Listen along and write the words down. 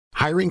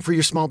Hiring for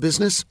your small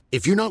business?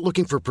 If you're not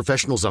looking for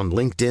professionals on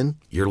LinkedIn,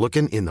 you're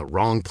looking in the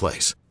wrong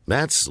place.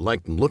 That's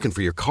like looking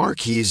for your car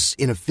keys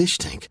in a fish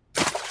tank.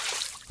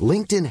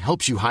 LinkedIn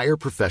helps you hire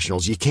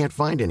professionals you can't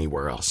find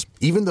anywhere else,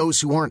 even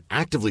those who aren't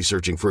actively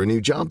searching for a new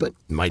job but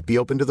might be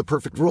open to the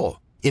perfect role.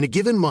 In a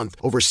given month,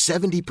 over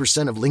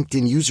 70% of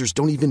LinkedIn users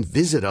don't even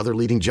visit other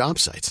leading job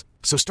sites.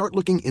 So start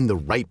looking in the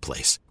right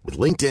place. With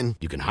LinkedIn,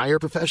 you can hire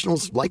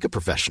professionals like a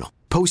professional.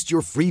 Post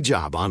your free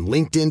job on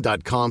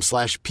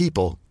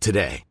linkedin.com/people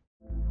today.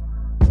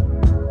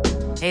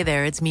 Hey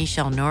there, it's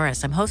Michelle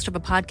Norris. I'm host of a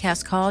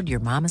podcast called Your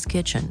Mama's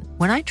Kitchen.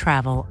 When I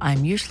travel,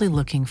 I'm usually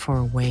looking for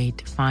a way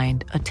to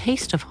find a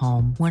taste of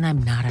home when I'm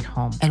not at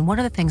home. And one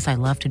of the things I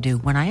love to do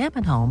when I am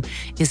at home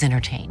is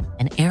entertain.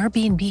 And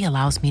Airbnb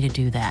allows me to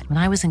do that. When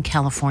I was in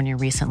California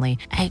recently,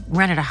 I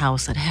rented a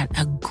house that had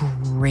a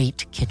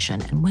great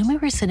kitchen. And when we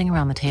were sitting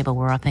around the table,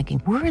 we're all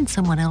thinking, we're in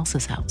someone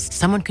else's house.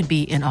 Someone could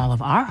be in all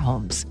of our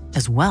homes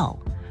as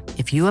well.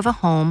 If you have a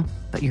home,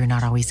 but you're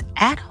not always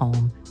at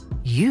home,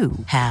 you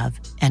have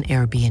an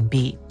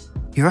Airbnb.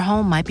 Your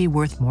home might be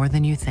worth more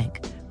than you think.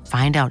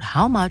 Find out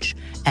how much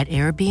at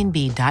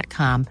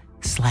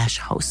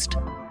airbnb.com/host.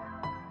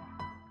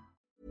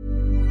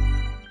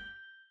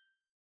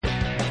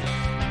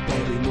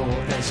 Bobby Moore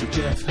and Sir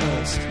Jeff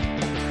Hurst,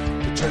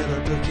 the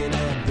Trevor Brooking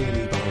and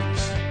Billy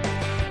Bonds,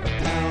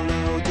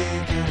 Paolo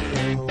Di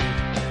Canio,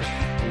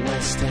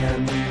 West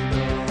Ham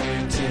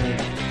United.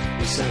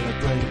 We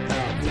celebrate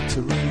our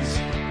victories,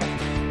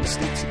 we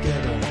stick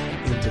together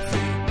in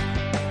defeat.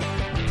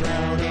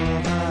 Proud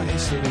of our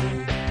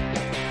history,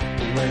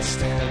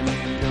 West Ham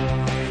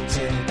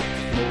United,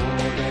 more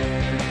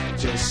than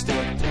just a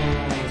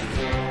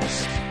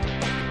podcast,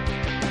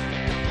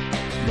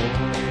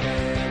 more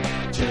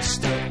than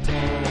just a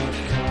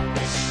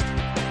podcast.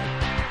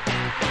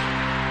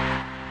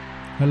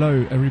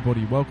 Hello,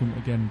 everybody. Welcome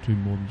again to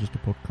More Than Just a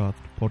Podcast.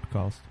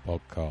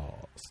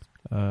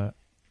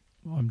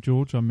 I'm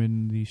George. I'm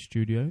in the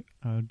studio.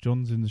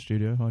 John's in the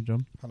studio. Hi,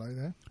 John. Hello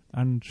there.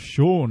 And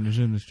Sean is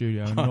in the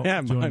studio and not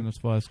joining us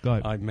via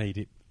Skype. I made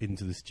it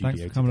into the studio.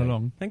 Thanks for coming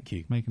along. Thank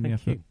you. Making the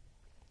effort. You.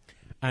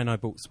 And I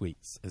bought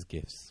sweets as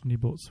gifts. And you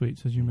bought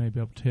sweets, as you may be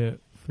able to hear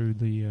through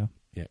the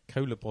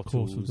cola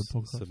course of the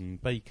bottles, podcast. some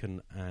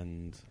bacon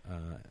and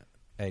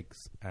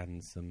eggs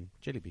and some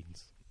jelly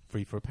beans.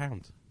 Free for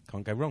 £1.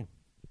 Can't go wrong.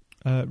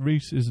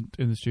 Reese isn't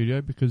in the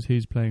studio because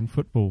he's playing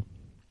football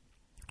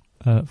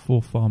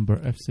for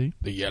Farnborough FC.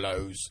 The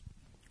Yellows.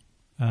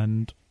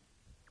 And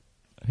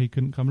he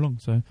couldn't come along,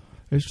 so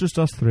it's just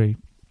us three.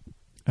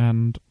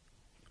 And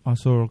I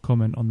saw a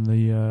comment on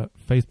the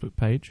Facebook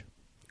page.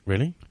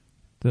 Really?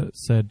 That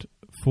said,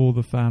 for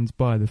the fans,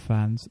 by the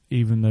fans,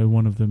 even though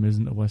one of them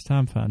isn't a West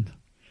Ham fan.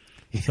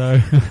 So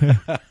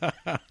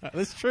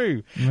that's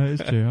true. No, it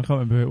is true. I can't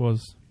remember who it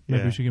was.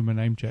 Maybe we should give him a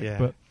name check. Yeah.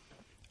 But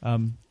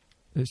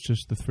it's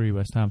just the three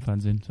West Ham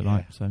fans in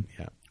tonight. So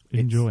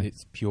enjoy.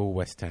 It's pure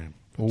West Ham.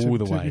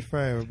 To be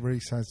fair,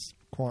 Reese has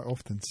quite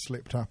often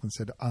slipped up and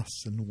said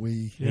us and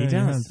we. Yeah, he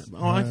does.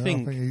 I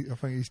think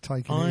he's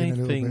taken it in a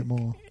little bit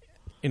more.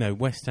 You know,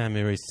 West Ham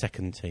are his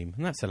second team,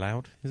 and that's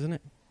allowed, isn't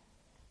it?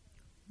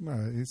 No,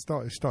 it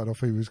started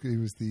off. He was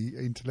the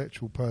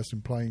intellectual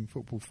person playing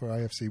football for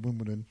AFC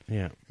Wimbledon.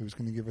 Yeah, he was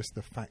going to give us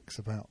the facts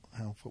about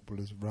how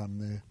footballers run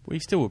their. Well,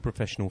 he's still a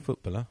professional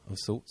footballer of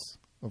sorts.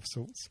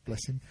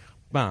 Bless him.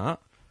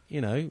 But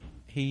you know,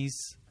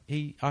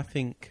 I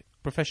think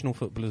professional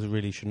footballers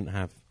really shouldn't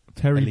have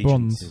Terry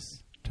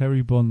Bonds.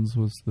 Terry Bonds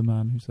was the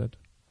man who said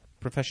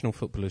professional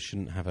footballers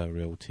shouldn't have a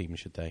real team,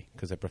 should they?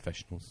 Because they're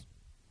professionals.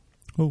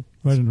 Oh,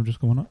 rating will just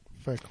go on up.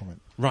 Fair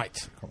comment. Right.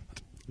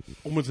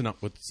 Onwards and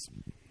upwards.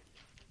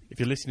 If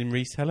you're listening,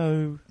 Reese,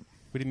 hello.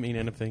 We didn't mean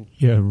anything.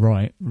 Yeah,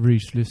 right.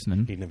 Reese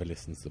listening. He never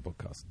listens to the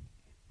podcast.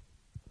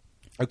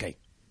 Okay.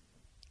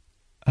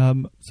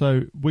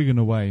 So Wigan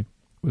away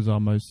was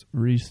our most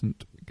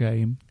recent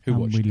game. Who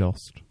watched we it?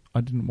 lost. I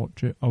didn't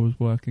watch it. I was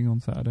working on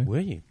Saturday. Were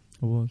you?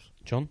 I was.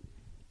 John?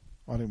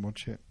 I didn't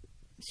watch it.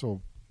 Saw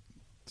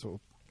sort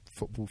of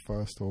football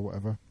first or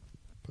whatever.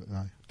 But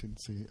no,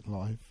 didn't see it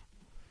live.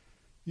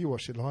 You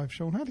watched it live,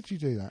 Sean. How did you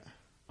do that?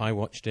 I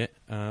watched it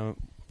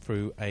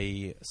through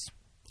a...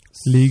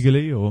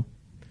 Legally or?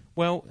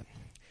 Well,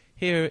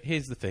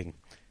 here's the thing.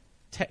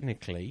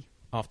 Technically,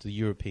 after the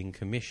European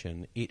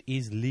Commission, it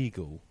is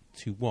legal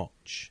to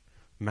watch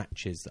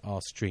matches that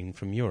are streamed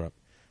from Europe.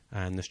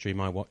 And the stream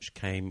I watched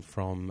came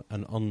from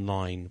an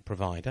online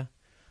provider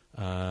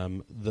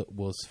that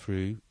was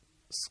through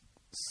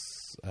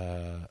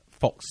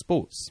Fox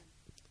Sports.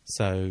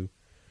 So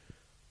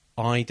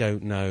I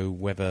don't know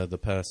whether the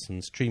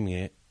person streaming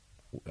it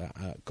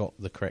got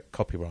the correct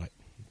copyright.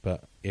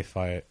 But if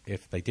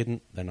they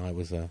didn't, then I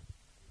was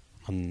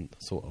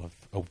sort of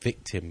a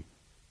victim.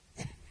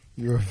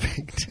 You're a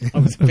victim. I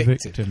was a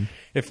victim.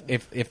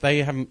 If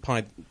they haven't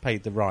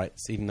paid the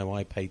rights, even though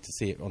I paid to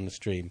see it on the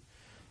stream,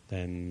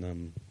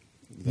 then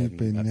You've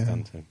been, that's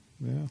done to.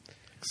 Yeah,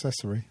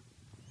 accessory.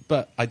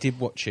 But I did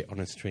watch it on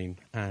a stream,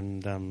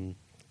 and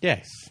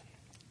yes,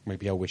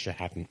 maybe I wish I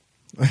hadn't.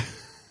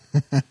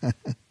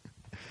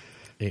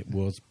 It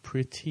was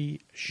pretty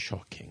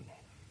shocking.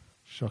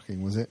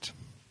 Shocking, was it?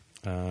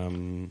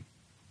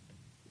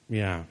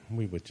 Yeah,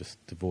 we were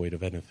just devoid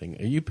of anything.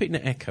 Are you putting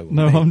an echo on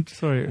No, me? I'm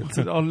sorry.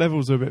 Our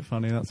levels are a bit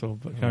funny, that's all.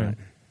 But carry Right.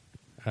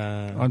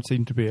 on. I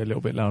seem to be a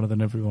little bit louder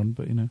than everyone,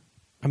 but, you know.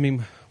 I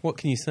mean, what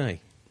can you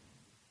say?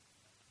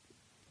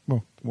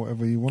 Well,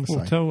 whatever you want to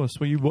Well, say. tell us.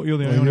 What you're the Well, only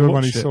you one who only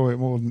watched it. saw it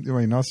more than... I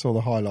mean, I saw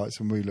the highlights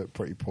and we looked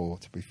pretty poor,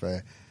 to be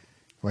fair.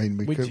 I mean,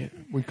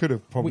 we could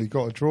have probably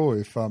got a draw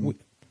if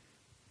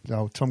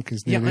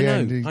Tompkins near the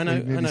end. He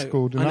nearly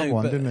scored another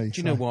one, didn't he?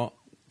 Do you know what?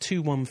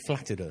 2-1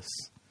 flattered us,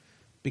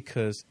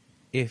 because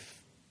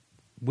if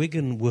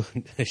Wigan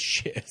weren't as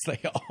shit as they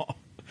are,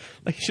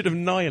 they should have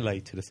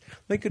annihilated us.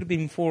 They could have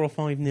been 4 or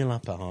 5-0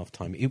 up at half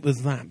time. It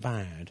was that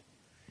bad.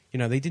 You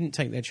know, they didn't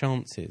take their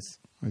chances.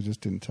 They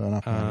just didn't turn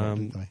up,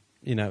 did they?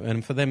 You know,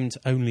 and for them to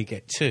only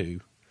get 2,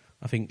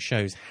 I think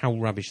shows how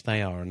rubbish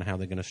they are and how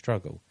they're going to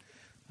struggle.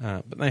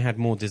 But they had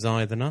more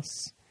desire than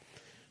us,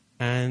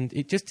 and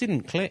it just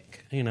didn't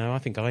click. You know, I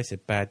think I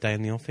said bad day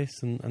in the office,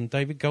 and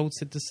David Gold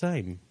said the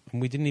same, and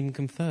we didn't even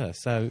confer.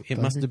 So it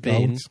must have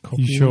been.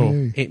 You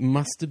sure? It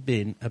must have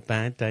been a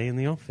bad day in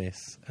the office,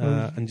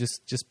 and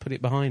just put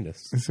it behind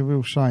us. It's a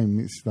real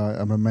shame. It's like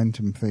a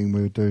momentum thing.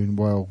 We were doing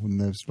well,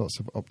 and there's lots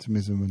of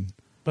optimism,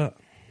 But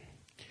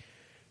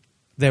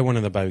they're one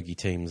of the bogey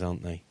teams,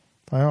 aren't they?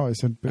 they are.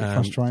 It's a bit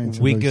frustrating.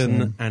 To Wigan lose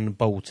them. and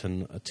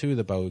Bolton are 2 of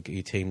the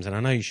bogey teams, and I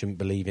know you shouldn't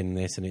believe in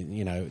this, and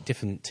you know,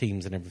 different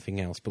teams and everything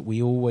else, but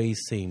we always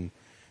seem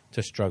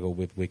to struggle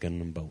with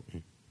Wigan and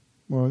Bolton.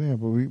 Well, yeah,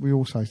 but we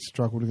also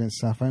struggled against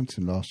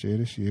Southampton last year.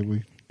 This year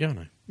Yeah, I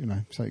know. you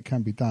know, so it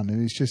can be done.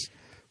 And it's just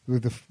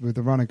with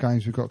the run of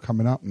games we've got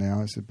coming up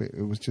now, it's a bit.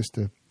 It was just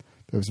there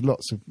was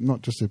lots of,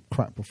 not just a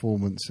crap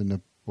performance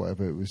and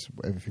whatever, it was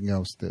everything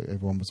else, that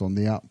everyone was on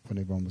the up and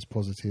everyone was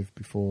positive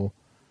before,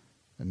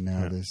 and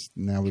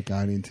now we're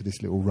going into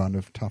this little run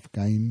of tough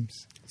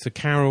games. So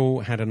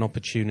Carroll had an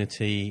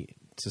opportunity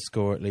to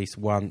score at least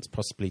once,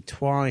 possibly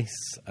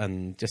twice,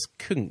 and just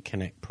couldn't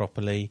connect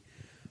properly.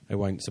 It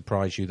won't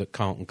surprise you that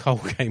Carlton Cole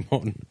came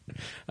on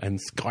and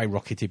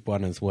skyrocketed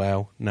one as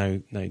well. No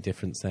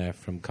difference there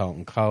from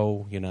Carlton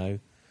Cole, you know.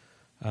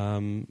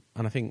 And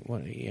I think,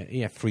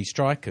 yeah, 3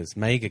 strikers.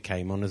 Mega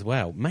came on as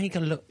well. Mega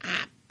looked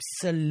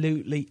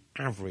absolutely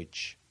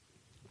average.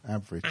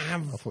 Average. I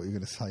thought you were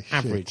going to say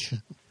Average. shit.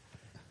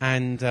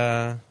 And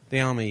the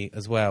Army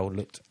as well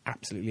looked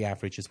absolutely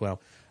average as well.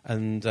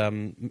 And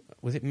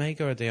was it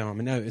Mega or the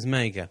Army? No, it was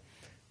Mega.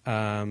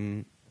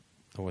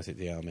 Or was it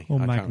the Army?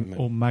 Or I can't remember.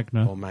 Or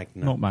Magna. Or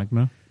Magna. Not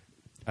Magna.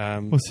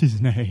 What's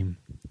his name?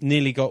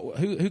 Nearly got...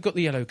 Who got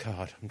the yellow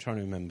card? I'm trying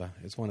to remember.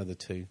 It's one of the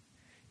 2. He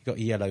got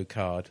a yellow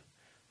card.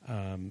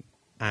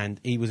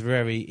 And he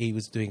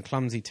was doing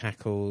clumsy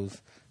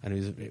tackles,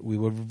 and we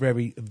were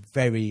very,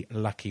 very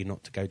lucky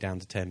not to go down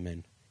to 10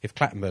 men. If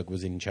Clattenburg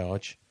was in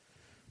charge,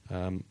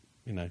 you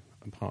know,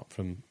 apart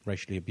from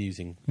racially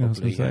abusing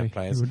probably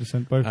players, he would have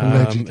sent both.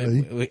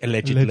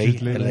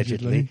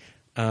 allegedly,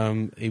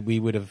 we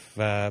would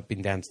have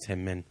been down to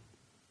 10 men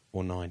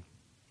or 9.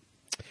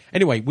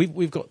 Anyway,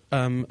 we've got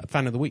a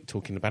fan of the week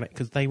talking about it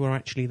because they were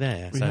actually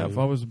there. I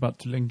was about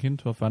to link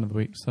into our fan of the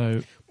week.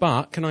 So,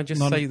 but can I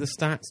just say the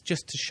stats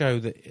just to show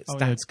that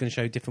stats can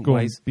show different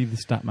ways? On, be the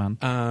stat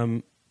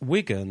man.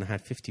 Wigan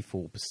had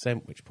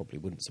 54%, which probably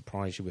wouldn't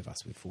surprise you, with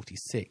us with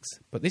 46.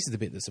 But this is the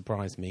bit that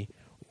surprised me.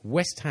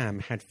 West Ham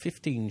had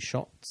 15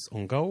 shots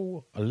on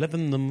goal,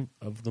 11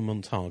 of them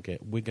on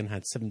target. Wigan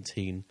had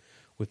 17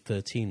 with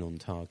 13 on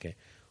target,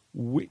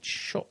 which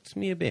shocked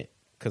me a bit.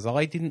 Because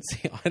I didn't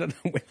see, I don't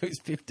know where those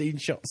 15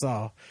 shots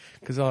are,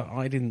 because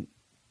I didn't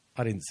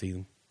see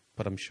them,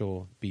 but I'm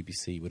sure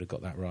BBC would have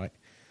got that right.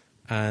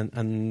 And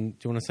do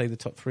you want to say the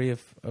top 3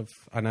 of?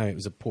 I know it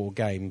was a poor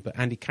game, but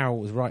Andy Carroll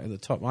was right at the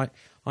top.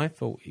 I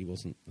thought he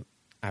wasn't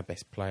our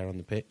best player on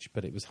the pitch,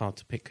 but it was hard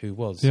to pick who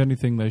was. The only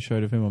thing they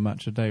showed of him on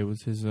Match of Day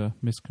was his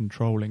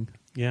miscontrolling.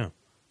 Yeah,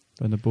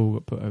 when the ball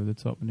got put over the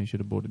top, and he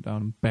should have brought it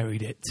down and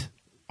buried it.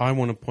 I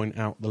want to point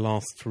out the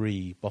last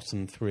 3,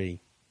 bottom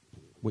 3.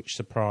 Which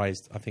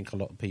surprised, I think, a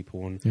lot of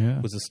people, and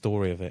was the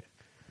story of it.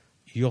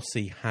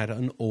 Yossi had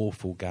an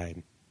awful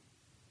game.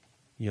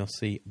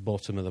 Yossi,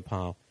 bottom of the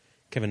pile.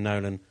 Kevin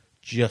Nolan,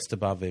 just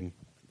above him,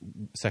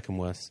 second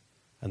worst.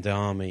 And the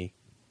Army,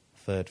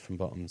 third from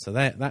bottom. So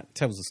that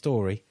tells the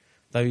story.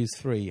 Those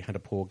 3 had a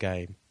poor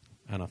game,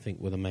 and I think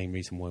were the main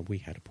reason why we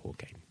had a poor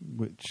game.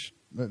 Which,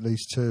 at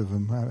least 2 of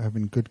them,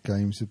 having good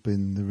games, have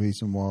been the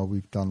reason why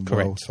we've done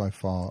Correct. well so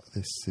far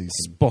this season.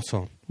 Spot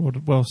on.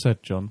 Well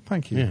said, John.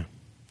 Thank you. Yeah.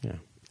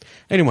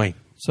 Anyway.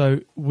 So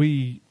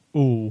we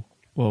all,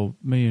 well,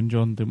 me and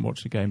John didn't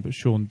watch the game, but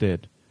Sean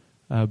did.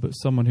 But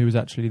someone who was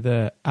actually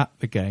there at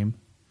the game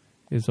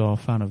is our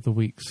fan of the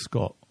week,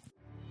 Scott.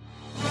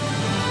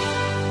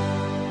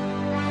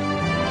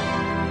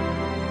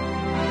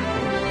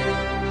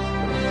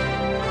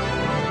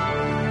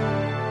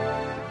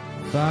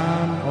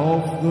 Fan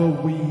of the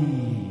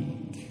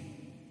week.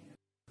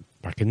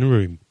 Back in the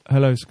room.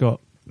 Hello,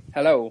 Scott.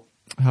 Hello.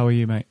 How are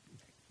you, mate?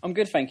 I'm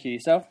good, thank you.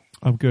 Yourself?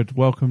 I'm good.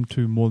 Welcome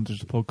to More Than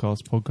Just a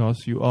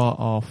Podcast. You are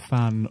our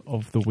fan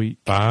of the week.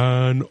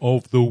 Fan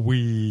of the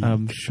week.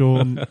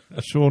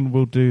 Sean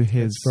will do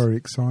his... Very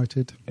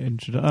excited.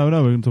 Oh,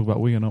 no, we're going to talk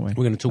about Wigan, aren't we?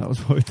 We're going to talk... That was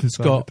what we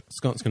decided.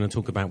 Scott's going to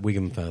talk about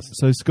Wigan first.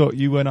 So, Scott,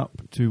 you went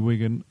up to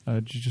Wigan. Do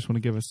you just want to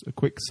give us a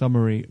quick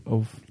summary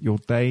of your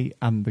day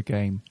and the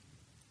game?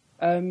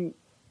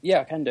 Yeah,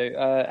 I can do.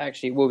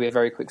 Actually, it will be a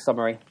very quick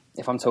summary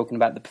if I'm talking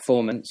about the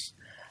performance.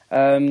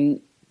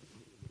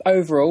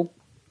 Overall,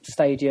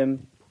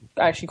 stadium,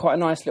 actually quite a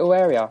nice little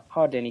area.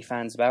 Hardly any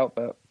fans about,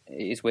 but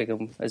it is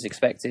Wigan as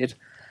expected.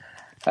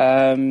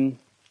 The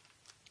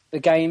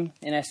game,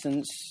 in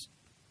essence,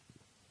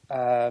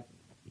 what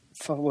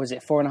was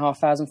it,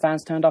 4,500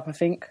 fans turned up, I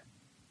think.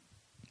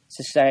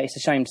 It's a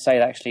shame to say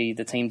that actually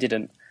the team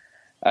didn't.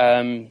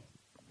 I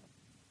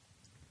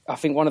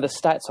think one of the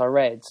stats I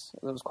read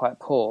that was quite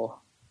poor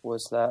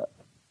was that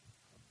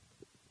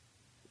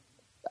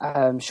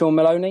Sean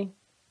Maloney,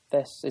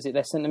 their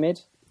centre mid?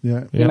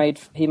 Yeah.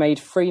 He made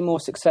 3 more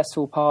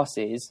successful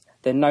passes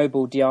than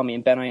Noble, Diame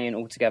and Benayoun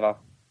altogether.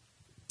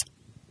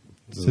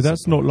 So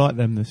that's not like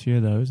them this year,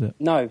 though, is it?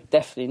 No,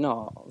 definitely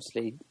not.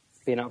 Obviously,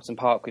 being at Upton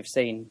Park, we've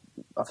seen,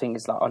 I think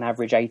it's like on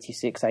average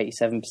 86,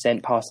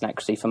 87% passing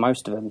accuracy for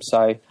most of them.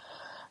 So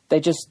they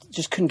just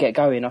couldn't get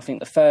going. I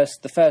think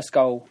the first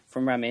goal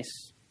from Ramis,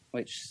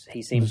 which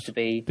he seems to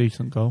be...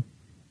 Decent goal.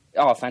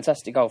 Oh,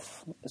 fantastic goal.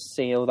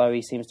 Although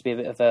he seems to be a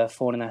bit of a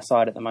thorn in our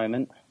side at the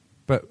moment.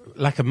 But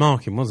lack of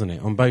marking, wasn't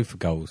it, on both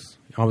goals?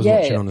 I was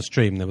watching on the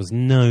stream. There was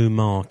no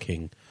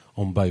marking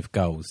on both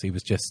goals. He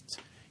was just,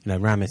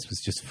 Ramis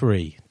was just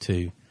free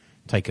to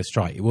take a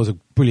strike. It was a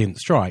brilliant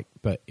strike,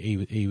 but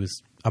he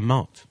was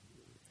unmarked.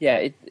 Yeah,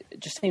 it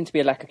just seemed to be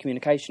a lack of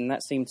communication.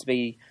 That seemed to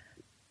be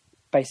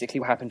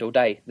basically what happened all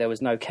day. There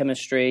was no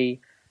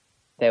chemistry.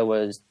 There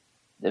was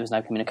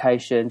no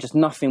communication. Just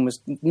nothing was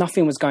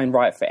going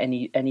right for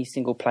any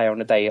single player on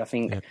the day. I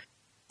think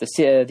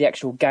the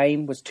actual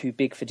game was too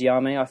big for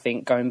Diame. I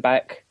think going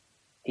back,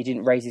 he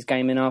didn't raise his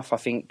game enough. I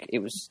think it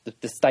was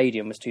the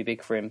stadium was too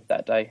big for him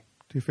that day.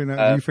 Do you think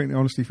that?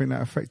 Honestly think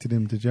that affected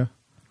him? Did you?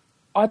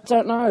 I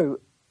don't know.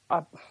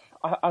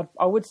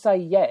 I would say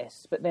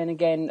yes, but then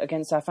again,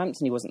 against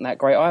Southampton, he wasn't that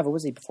great either,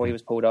 was he? Before he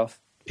was pulled off.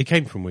 He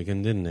came from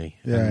Wigan, didn't he?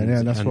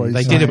 Yeah, that's why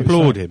they did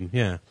applaud him.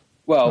 Yeah.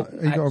 Well,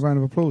 he got a round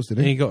of applause, did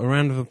he? He got a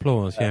round of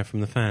applause,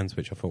 from the fans,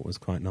 which I thought was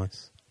quite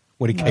nice.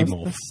 When he came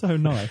off. That's so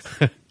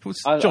nice. It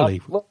was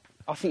jolly.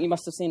 I think you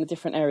must have seen a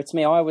different area to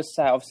me. I was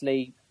sat,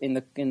 obviously, in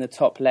the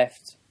top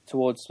left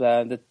towards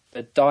the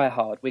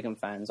die-hard Wigan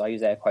fans. I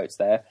use air quotes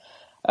there.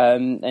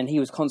 And he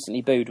was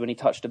constantly booed when he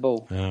touched the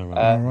ball. Oh,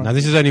 right. Now,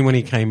 this is only when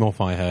he came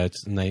off, I heard,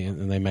 and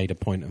they made a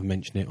point of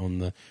mentioning it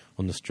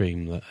on the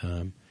stream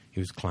that he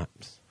was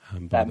clapped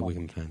by the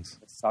Wigan fans.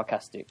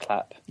 Sarcastic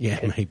clap.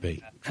 Yeah,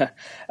 maybe.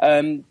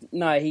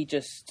 No, he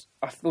just...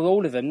 With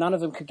all of them, none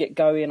of them could get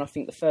going. I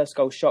think the first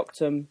goal shocked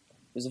them.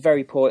 It was a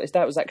very poor...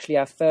 That was actually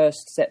our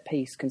first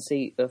set-piece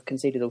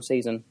conceded all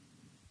season.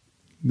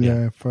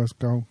 Yeah, first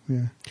goal,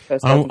 yeah.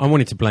 I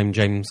wanted to blame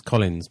James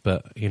Collins,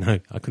 but,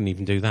 I couldn't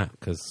even do that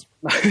because...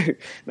 No,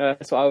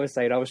 that's what I was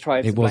saying. I was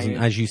trying to It wasn't,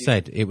 as you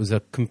said, it was a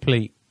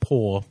complete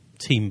poor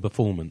team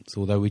performance,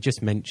 although we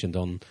just mentioned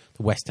on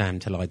the West Ham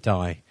Till I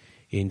Die,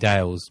 Ian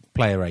Dale's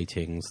player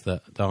ratings,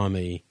 that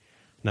Diame,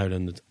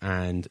 Nolan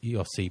and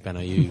Yossi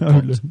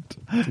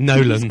Benayoun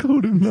Nolan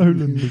called him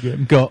Nolan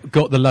again.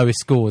 got the lowest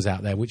scores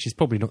out there, which is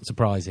probably not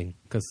surprising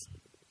because,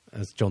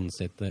 as John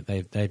said,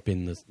 they've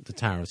been the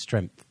tower of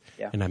strength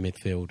in our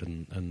midfield,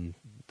 and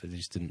they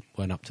just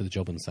weren't up to the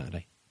job on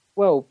Saturday.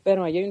 Well,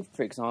 Benayoun,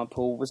 for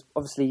example, was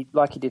obviously,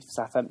 like he did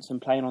for Southampton,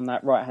 playing on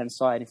that right-hand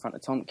side in front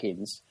of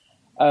Tompkins.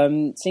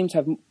 Seemed to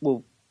have,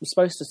 was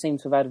supposed to seem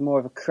to have had more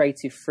of a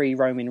creative, free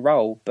roaming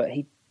role, but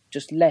he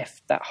just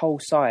left that whole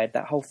side,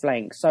 that whole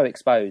flank, so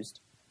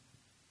exposed.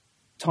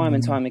 Time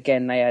and time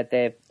again, they had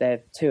their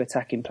 2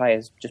 attacking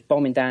players just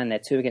bombing down there,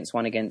 2 against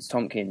 1 against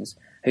Tompkins,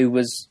 who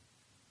was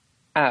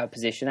out of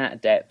position, out of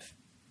depth,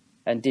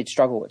 and did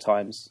struggle at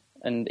times.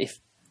 And if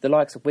the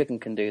likes of Wigan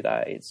can do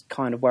that, it's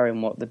kind of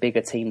worrying what the bigger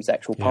teams,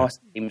 actual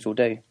passing teams, will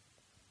do.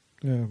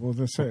 Yeah, well,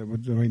 that's it. I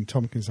mean,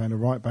 Tompkins ain't a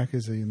right back,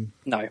 is he?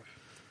 No.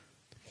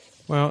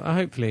 Well,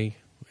 hopefully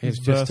it's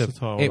just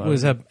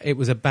it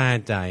was a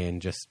bad day,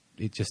 and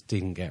it just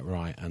didn't get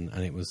right, and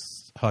it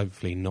was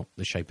hopefully not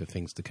the shape of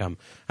things to come.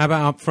 How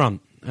about up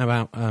front? How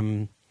about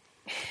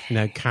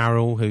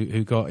Carroll,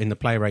 who got in the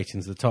play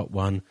ratings the top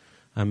one,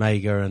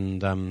 Omega,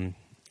 and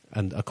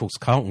of course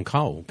Carlton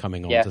Cole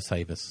coming on to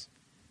save us.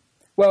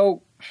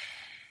 Well,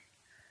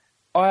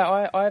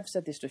 I've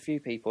said this to a few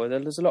people.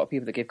 There's a lot of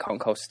people that give Carlton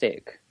Cole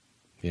stick.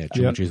 Yeah,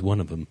 George is one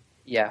of them.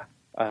 Yeah,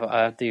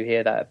 I do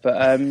hear that.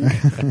 But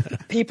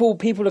people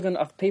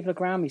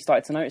around me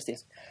started to notice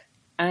this.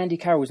 Andy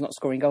Carroll is not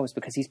scoring goals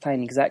because he's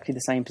playing exactly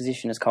the same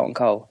position as Carlton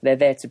Cole. They're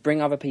there to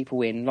bring other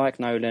people in, like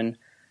Nolan,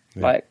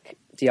 like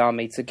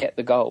Diame, to get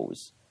the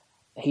goals.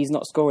 He's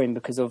not scoring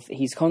because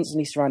he's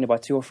constantly surrounded by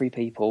 2 or 3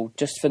 people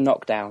just for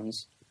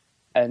knockdowns.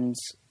 And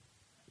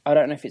I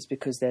don't know if it's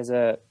because there's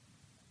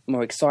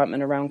more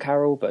excitement around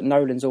Carroll, but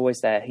Nolan's always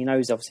there. He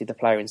knows, obviously, the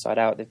player inside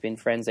out. They've been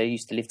friends. They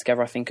used to live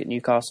together, I think, at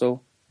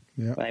Newcastle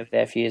when they were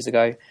there a few years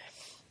ago.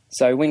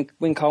 So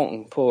when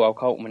Colton, poor old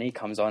Colton, when he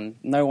comes on,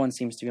 no one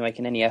seems to be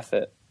making any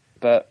effort.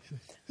 But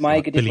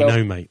Maega did Billy well.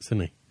 No Mates,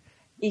 isn't he?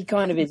 He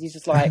kind of is. He's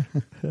just like,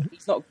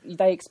 he's not.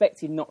 They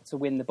expect him not to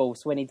win the ball,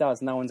 so when he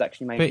does, no one's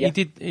actually made. But he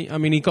did.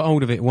 He got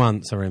hold of it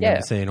once. I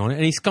remember seeing on it,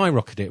 and he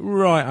skyrocketed it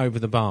right over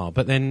the bar.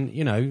 But then,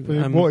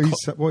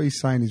 what he's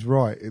saying is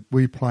right.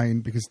 We're playing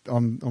because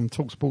on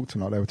TalkSport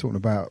tonight they were talking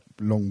about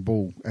long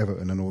ball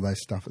Everton and all that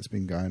stuff that's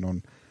been going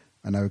on,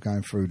 and they were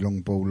going through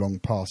long ball, long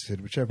pass. He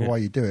said whichever way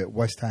you do it,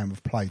 West Ham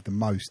have played the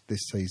most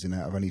this season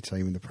out of any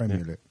team in the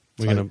Premier League.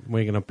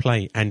 We're gonna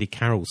play Andy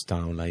Carroll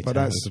style later. But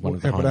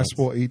that's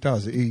what he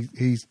does.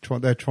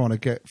 They're trying to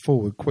get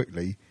forward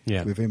quickly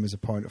with him as a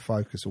point of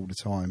focus all the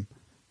time,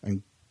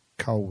 and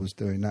Cole was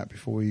doing that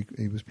before he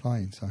was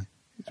playing. So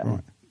he's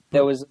right.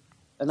 There was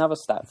another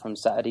stat from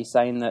Saturday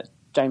saying that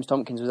James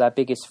Tompkins was our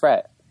biggest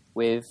threat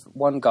with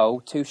 1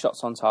 goal, 2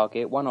 shots on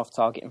target, 1 off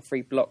target, and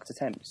 3 blocked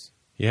attempts.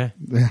 Yeah.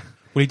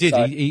 Well, he did.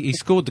 So, he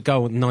scored the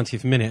goal at the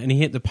 90th minute, and he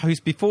hit the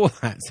post before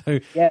that. So,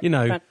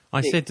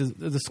 I said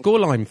the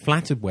scoreline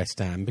flattered West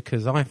Ham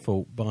because I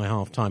thought by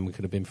half-time we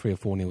could have been 3 or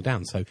 4-0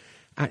 down. So,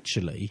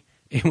 actually,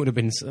 it would have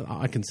been...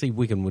 I can see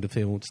Wigan would have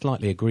felt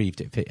slightly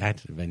aggrieved if it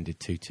had ended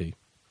 2-2.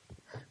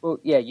 Well,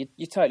 yeah, you're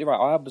totally right.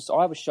 I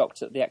was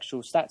shocked at the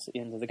actual stats at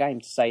the end of the game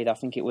to say that I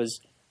think it was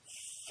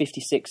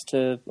 54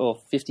 to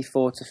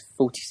 46%.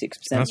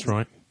 That's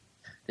right.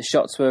 The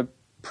shots were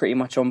pretty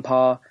much on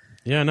par.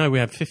 Yeah, no, we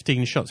had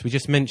 15 shots. We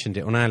just mentioned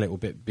it on our little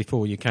bit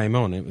before you came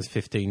on. It was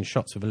 15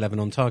 shots with 11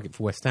 on target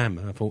for West Ham.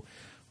 And I thought,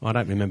 I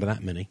don't remember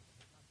that many.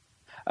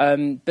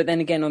 But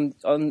then again,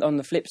 on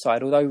the flip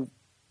side, although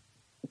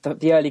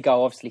the early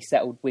goal obviously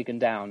settled Wigan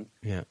down,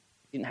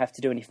 didn't have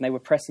to do anything. They were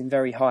pressing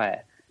very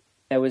high.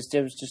 There was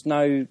just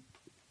nothing.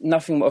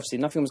 Obviously,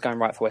 nothing was going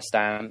right for West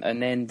Ham.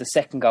 And then the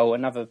second goal,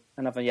 another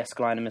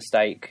Jääskeläinen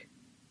mistake.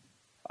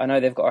 I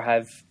know they've got to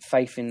have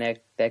faith in their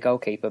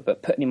goalkeeper,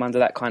 but putting him under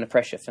that kind of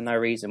pressure for no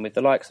reason, with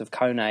the likes of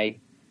Kone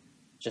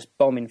just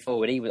bombing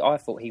forward, I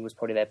thought he was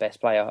probably their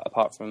best player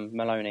apart from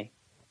Maloney,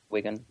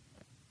 Wigan.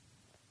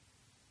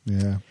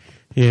 Yeah.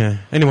 Yeah.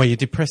 Anyway, you're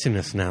depressing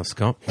us now,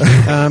 Scott.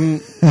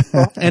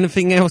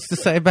 Anything else to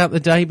say about the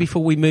day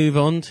before we move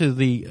on to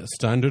the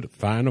standard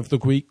fan of the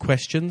week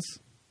questions?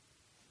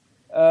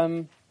 It's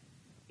going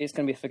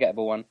to be a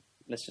forgettable one.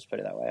 Let's just put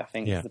it that way. I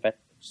think it's the best.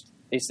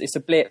 It's a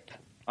blip.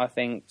 I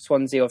think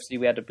Swansea, obviously,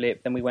 we had a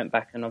blip. Then we went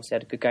back and obviously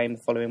had a good game the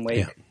following week.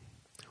 Yeah.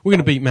 We're going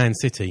to beat Man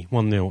City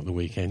 1-0 at the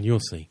weekend. You'll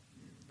see.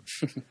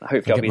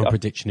 I'll get my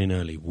prediction in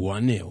early.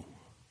 1-0.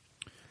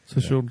 So,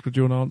 Sean, could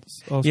you want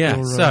to ask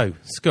so,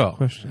 Scott,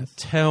 questions?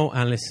 Tell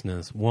our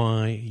listeners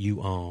why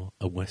you are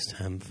a West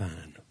Ham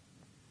fan.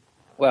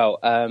 Well,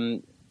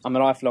 I'm a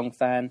lifelong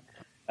fan.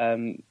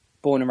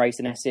 Born and raised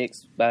in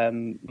Essex.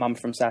 Mum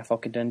from South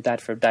Ockenden,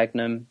 dad from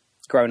Dagenham.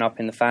 Grown up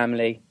in the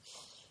family.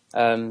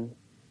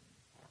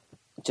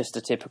 Just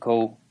a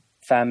typical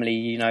family,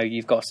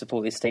 you've got to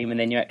support this team, and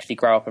then you actually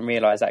grow up and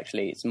realise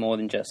actually it's more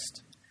than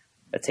just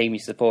a team you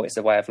support, it's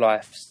a way of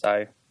life.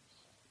 So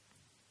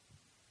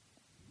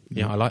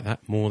yeah, I like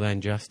that, more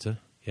than just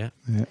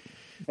and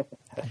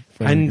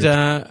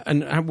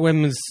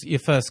when was your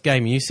first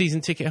game? Are you a season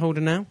ticket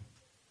holder now?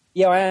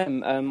 Yeah, I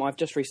am. I've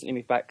just recently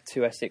moved back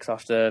to Essex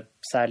after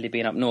sadly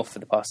being up north for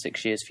the past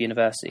 6 years for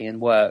university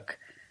and work.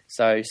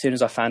 So as soon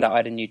as I found out I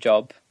had a new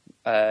job,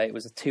 it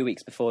was 2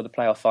 weeks before the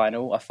playoff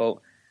final, I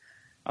thought,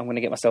 I'm going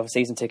to get myself a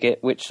season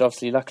ticket, which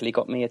obviously luckily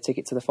got me a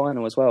ticket to the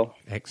final as well.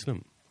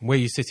 Excellent. Where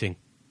are you sitting?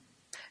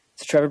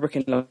 It's Trevor Brook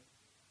in Lower.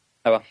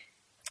 A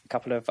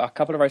couple of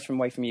rows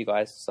away from you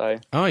guys. So.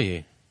 Are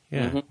you?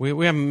 Yeah. Mm-hmm.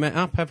 We haven't met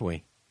up, have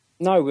we?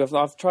 No,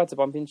 I've tried to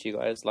bump into you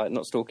guys, like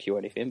not stalk you or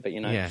anything, but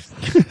Yeah.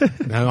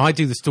 No, I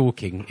do the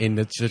stalking in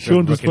the...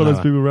 Sean just follows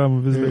people around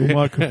with his little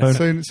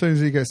microphone. As soon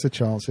as he gets the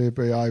chance, he'll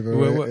be over.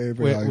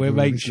 We'll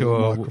make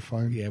sure...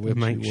 we'll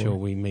make sure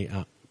we meet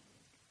up.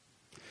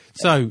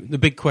 So, the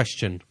big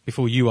question,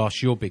 before you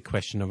ask your big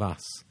question of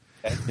us,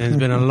 there's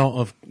been a lot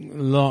of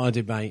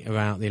debate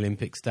about the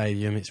Olympic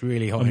Stadium. It's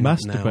really hot a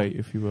mass now. Debate,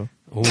 if you will.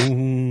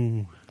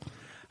 Ooh.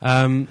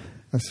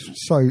 That's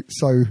so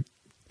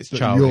it's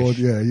childish.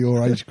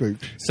 Your age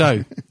group.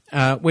 So,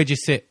 where'd you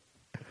sit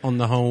on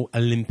the whole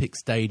Olympic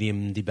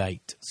Stadium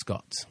debate,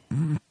 Scott?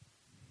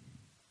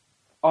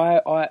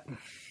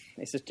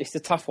 It's a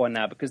tough one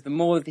now, because the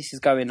more this is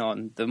going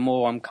on, the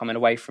more I'm coming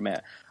away from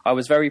it. I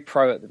was very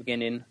pro at the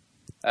beginning.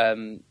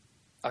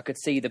 I could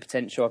see the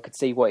potential. I could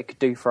see what it could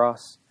do for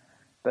us.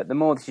 But the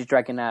more this is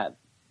dragging out,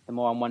 the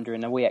more I'm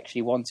wondering, are we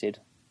actually wanted?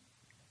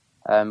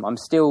 I'm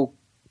still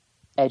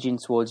edging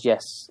towards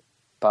yes,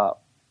 but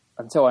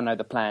until I know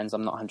the plans,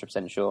 I'm not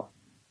 100% sure.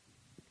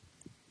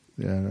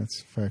 Yeah,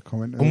 that's a fair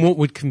comment. And what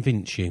would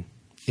convince you?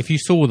 If you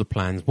saw the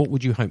plans, what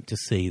would you hope to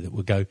see that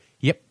would go,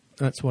 yep,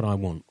 that's what I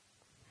want?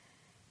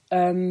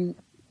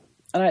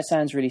 I know it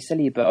sounds really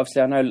silly, but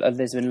obviously I know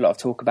there's been a lot of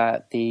talk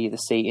about the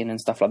seating and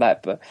stuff like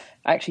that, but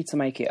actually to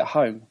make it a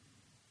home.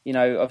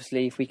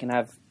 Obviously if we can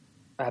have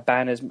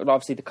banners, but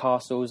obviously the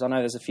castles. I know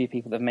there's a few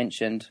people that have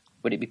mentioned,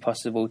 would it be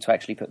possible to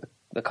actually put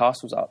the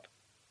castles up?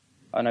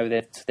 I know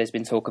there's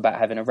been talk about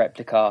having a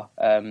replica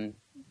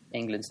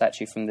England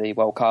statue from the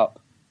World Cup.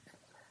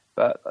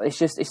 But it's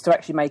to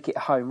actually make it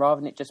home, rather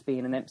than it just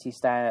being an empty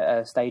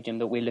stadium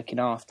that we're looking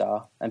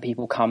after and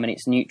people come and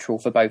it's neutral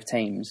for both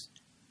teams.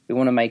 We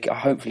want to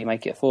hopefully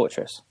make it a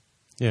fortress.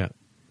 Yeah.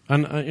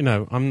 And,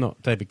 I'm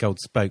not David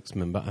Gold's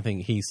spokesman, but I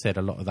think he said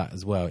a lot of that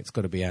as well. It's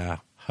got to be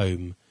our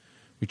home.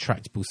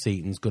 Retractable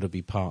seating's got to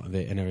be part of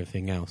it and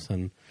everything else.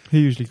 And he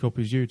usually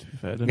copies you, to be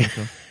fair, doesn't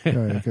he?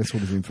 Yeah, I guess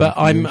what he's but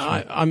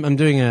I'm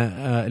doing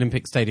a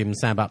Olympic Stadium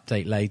Sam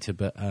update later,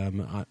 but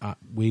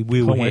we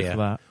will Can't hear wait for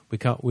that.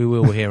 We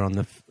will hear on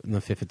the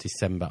 5th of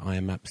December. I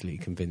am absolutely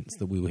convinced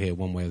that we will hear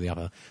one way or the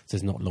other. So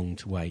there's not long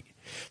to wait.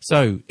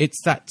 So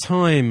it's that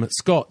time,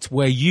 Scott,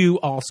 where you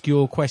ask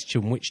your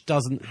question, which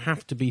doesn't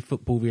have to be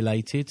football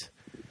related,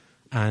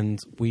 and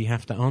we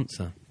have to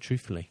answer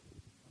truthfully.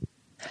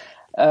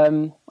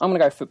 I'm going to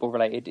go football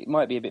related. It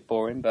might be a bit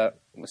boring, but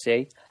we'll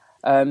see.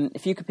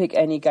 If you could pick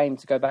any game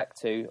to go back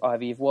to,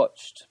 either you've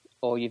watched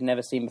or you've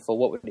never seen before,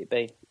 what would it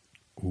be?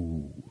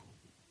 Ooh.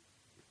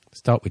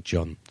 Start with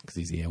John, because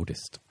he's the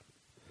eldest.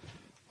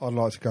 I'd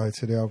like to go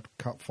to the old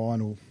Cup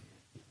final.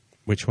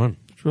 Which one?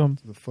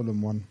 The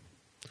Fulham one.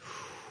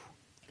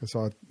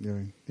 Because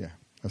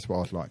that's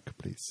what I'd like,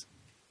 please.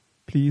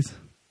 Please.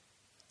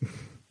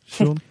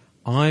 Sean?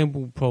 I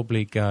will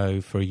probably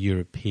go for a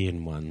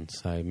European one,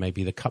 so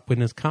maybe the Cup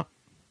Winners' Cup.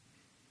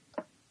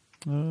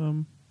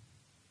 I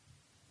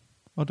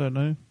don't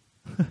know.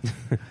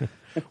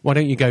 Why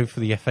don't you go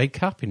for the FA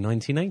Cup in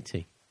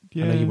 1980?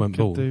 Yeah, I know you weren't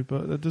could born. do,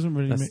 but that doesn't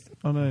really mean...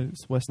 I know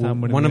it's West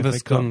Ham winning one the of FA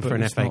us Cup, gone but for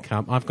an it's FA not.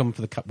 Cup. I've gone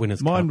for the Cup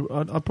Winners' Mine,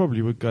 Cup. I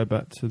probably would go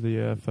back to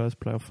the first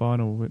playoff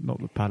final,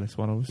 not the Palace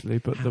one, obviously,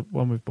 but the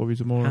one with Bobby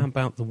Zamora. How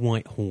about the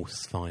White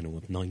Horse final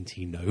of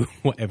 1900,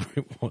 whatever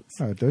it was?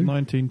 I do.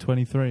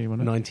 1923,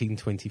 wasn't it?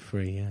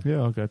 1923, yeah.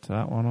 Yeah, I'll go to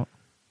that. Why not?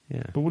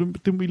 Yeah. But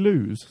didn't we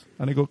lose?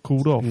 And it got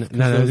called off? No,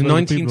 there was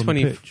loads of people on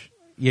the 1920. pitch.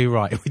 You're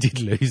right, we did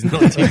lose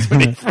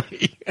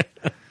 1923.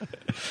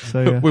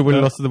 So, yeah. We would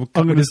have lost the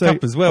Cup Winners'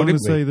 Cup as well, I'm going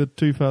didn't to we? say the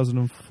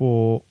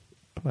 2004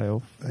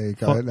 playoff. There you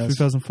go.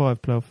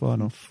 2005 playoff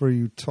final.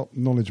 Three top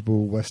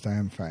knowledgeable West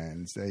Ham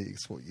fans.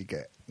 That's what you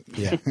get.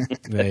 Yeah,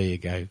 there you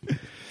go.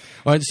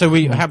 All right, so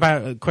how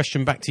about a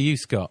question back to you,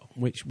 Scott?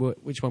 Which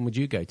one would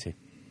you go to?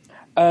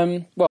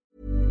 Well,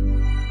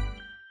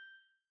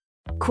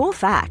 Cool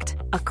fact,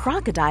 a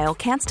crocodile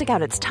can't stick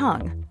out its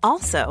tongue.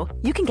 Also,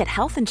 you can get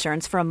health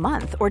insurance for a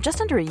month or just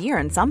under a year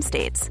in some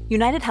states.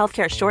 United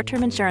Healthcare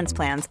short-term insurance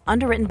plans,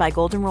 underwritten by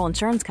Golden Rule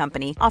Insurance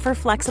Company, offer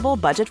flexible,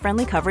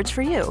 budget-friendly coverage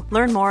for you.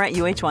 Learn more at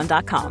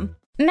UH1.com.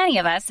 Many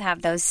of us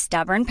have those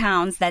stubborn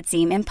pounds that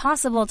seem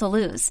impossible to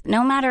lose,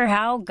 no matter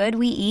how good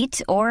we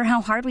eat or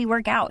how hard we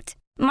work out.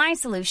 My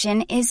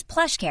solution is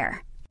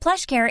PlushCare.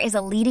 PlushCare is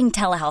a leading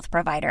telehealth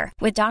provider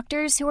with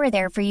doctors who are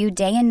there for you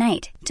day and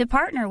night to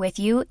partner with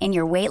you in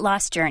your weight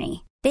loss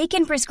journey. They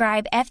can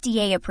prescribe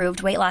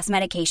FDA-approved weight loss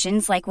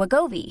medications like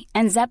Wegovy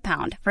and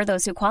Zepbound for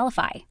those who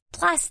qualify.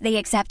 Plus, they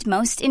accept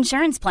most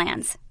insurance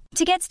plans.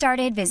 To get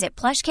started, visit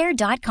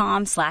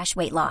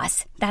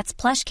plushcare.com/weightloss. That's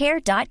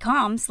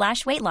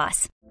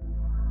plushcare.com/weightloss.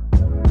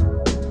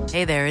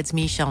 Hey there, it's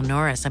Michelle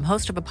Norris. I'm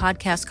host of a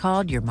podcast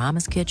called Your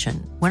Mama's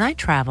Kitchen. When I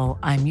travel,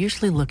 I'm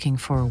usually looking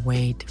for a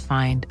way to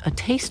find a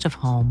taste of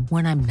home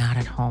when I'm not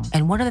at home.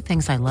 And one of the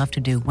things I love to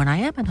do when I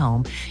am at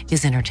home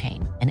is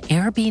entertain. And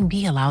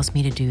Airbnb allows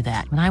me to do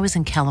that. When I was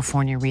in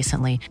California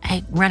recently,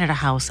 I rented a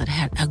house that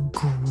had a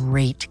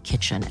great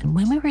kitchen. And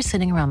when we were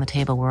sitting around the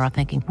table, we were all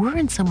thinking, we're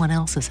in someone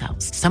else's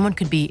house. Someone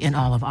could be in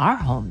all of our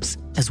homes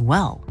as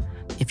well.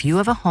 If you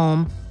have a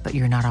home, but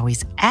you're not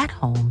always at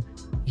home,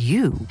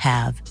 you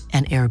have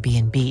an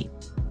Airbnb.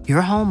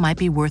 Your home might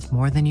be worth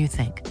more than you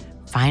think.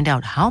 Find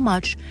out how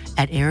much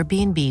at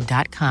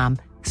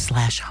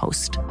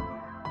airbnb.com/host.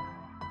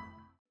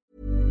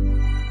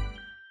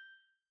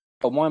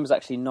 But mine was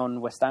actually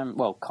non-West Ham,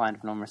 well, kind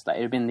of non-West Ham. It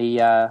would have been the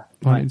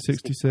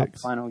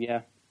 1966 final,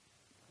 yeah.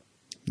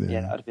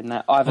 Yeah, that would have been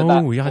that. Either I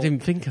that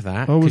didn't think of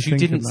that, I was because you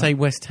thinking didn't that. say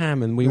West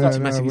Ham, and we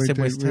automatically said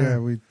West Ham. Yeah,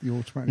 you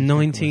automatically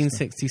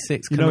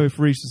 1966. You know, if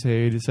Reese was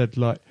here, he'd have said,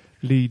 like,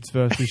 Leeds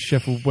versus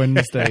Sheffield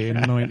Wednesday in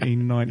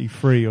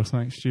 1993 or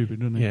something stupid,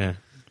 didn't he? Yeah.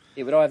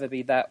 it would either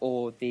be that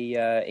or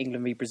the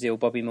England v Brazil,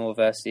 Bobby Moore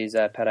versus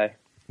Pelé.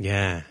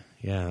 Yeah,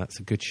 that's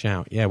a good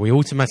shout. Yeah, we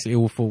automatically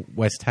all thought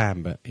West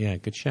Ham, but yeah,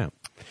 good shout.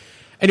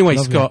 Anyway,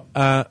 Lovely. Scott,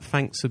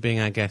 thanks for being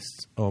our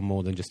guest on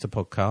More Than Just a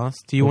Podcast.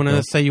 Do you want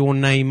to say your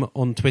name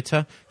on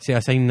Twitter? See, I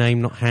say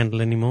name, not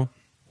handle anymore.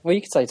 Well,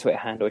 you could say Twitter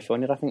handle if you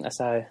wanted. I think that's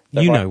how...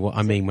 You know what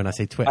I mean when I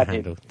say Twitter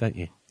handle, don't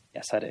you?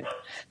 Yes, I do.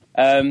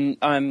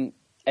 I'm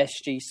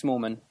SG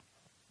Smallman.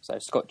 So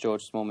Scott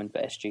George Smallman,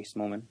 but SG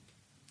Smallman.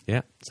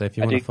 Yeah, so if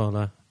you want to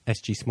follow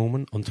SG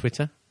Smallman on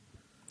Twitter...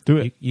 Do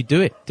it. You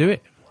do it.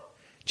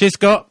 Cheers,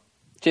 Scott.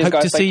 Cheers, Hope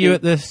guys. to see Thank you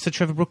at the Sir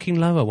Trevor Brooking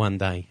Lower one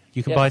day.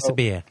 You can buy us a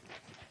beer.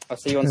 I'll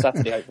see you on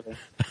Saturday, hopefully.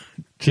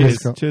 Cheers,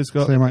 Scott. Cheers,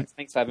 Scott. See you, mate.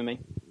 Thanks for having me.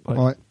 Bye.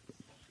 Bye.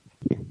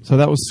 So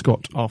that was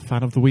Scott, our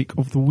fan of the week.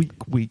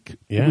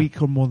 Yeah.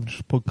 Week on More Than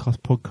Just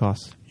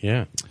Podcast.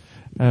 Yeah.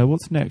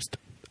 What's next?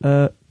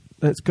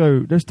 Let's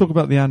go. Let's talk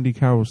about the Andy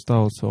Carroll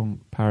style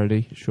song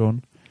parody,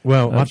 Sean.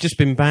 Well, I've just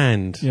been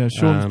banned. Yeah,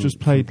 Sean's just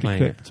played the from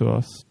clip to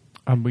us,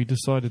 and we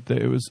decided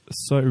that it was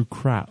so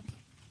crap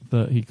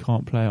that he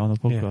can't play it on the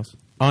podcast.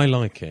 Yeah. I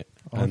like it.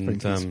 I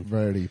think it's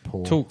very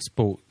poor.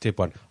 TalkSport did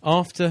one.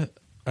 After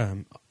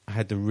I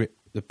had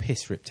the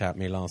piss ripped out of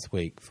me last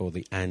week for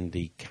the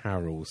Andy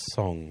Carroll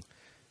song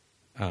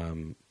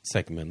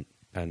segment,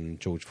 and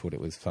George thought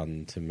it was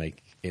fun to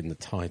make in the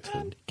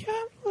title.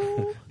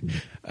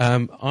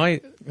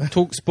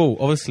 TalkSport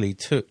obviously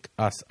took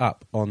us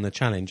up on the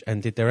challenge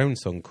and did their own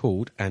song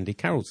called Andy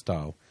Carroll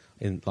style,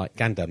 in like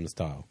Gundam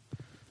style.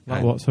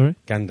 Like what? Sorry,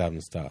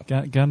 Gundam style.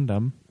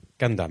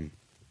 Gundam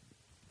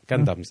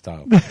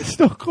style. It's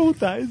not called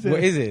that, is it?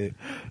 What is it?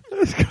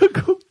 It's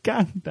called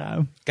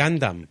Gundam.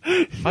 Gundam.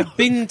 I've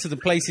been to the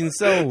place in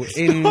Seoul. It's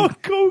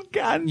not called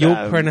Gundam.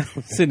 You're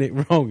pronouncing it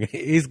wrong. It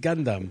is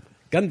Gundam.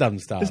 Gundam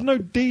style. There's no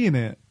D in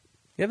it.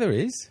 Yeah, there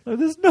is. No,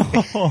 there's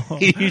not. Are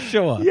you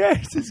sure?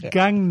 Yes, it's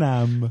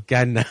Gangnam.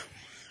 Gangnam.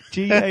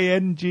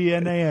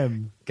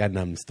 Gangnam.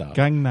 Gangnam style.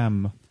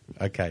 Gangnam.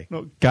 Okay.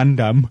 Not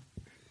Gundam.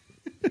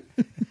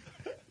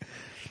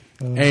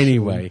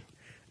 Anyway,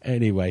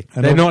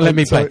 And they're not letting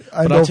me play.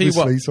 And But I'll tell you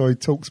what.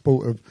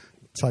 TalkSport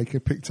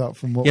have picked up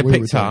from what Yeah, we were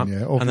picked up, doing.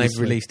 Yeah, and they've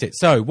obviously. released it.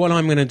 So what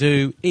I'm going to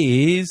do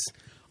is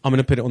I'm going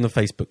to put it on the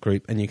Facebook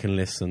group, and you can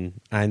listen.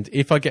 And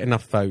if I get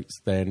enough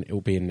votes, then it will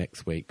be in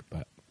next week.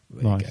 But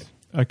there you Nice.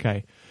 go.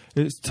 Okay.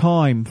 It's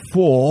time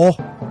for...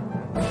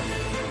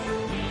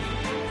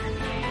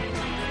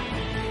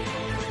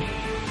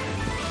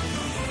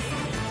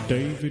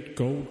 David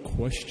Gold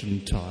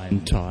question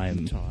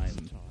time.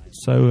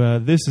 So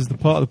this is the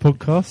part of the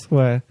podcast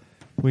where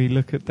we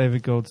look at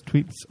David Gold's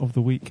tweets of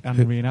the week and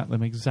reenact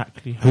them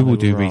exactly how Who will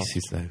they do were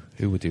Reese's, though?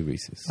 Who will do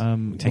Reese's?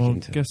 Well, Take it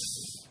into- guess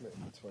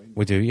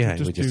we do, yeah.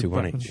 We just do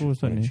one backwards each. and forwards,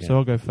 don't you? Yeah. So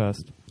I'll go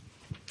first.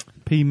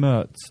 P.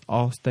 Mertz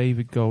asked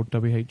David Gold,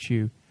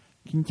 WHU,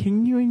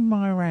 continuing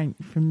my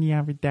rant from the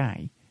other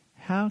day,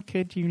 how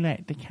could you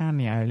let Di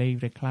Canio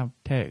leave the club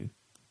too?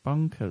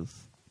 Bonkers.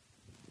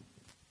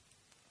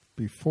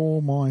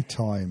 Before my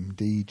time,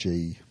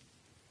 DG.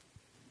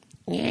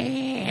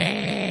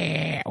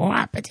 Yeah.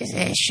 What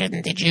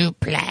position did you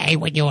play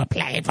when you were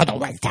playing for the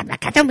West Ham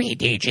Academy,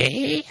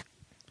 DG?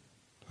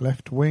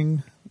 Left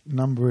wing,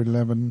 number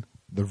 11,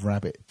 the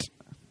Rabbit,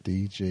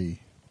 DG.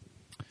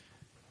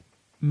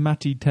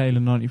 Matty Taylor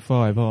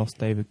 95 asked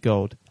David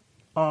Gold,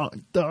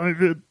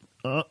 David,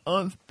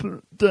 I've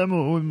put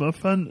Demo in my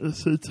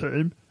fantasy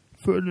team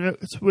for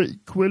next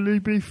week. Will he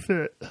be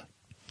fit?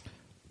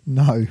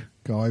 No,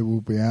 Guy will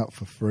be out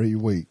for 3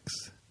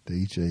 weeks,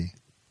 DG.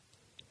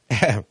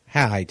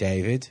 Hi,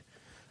 David.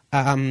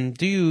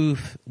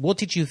 What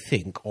did you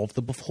think of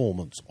the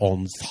performance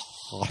on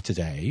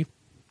Saturday?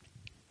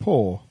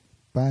 Poor.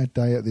 Bad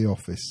day at the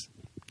office,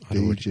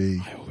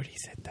 DG. I already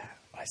said that.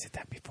 I said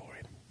that before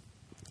him.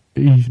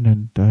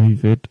 Evening,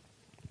 David.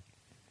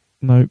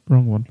 No,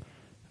 wrong one.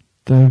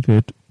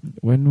 David,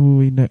 when will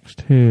we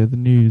next hear the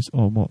news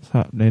on what's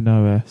happening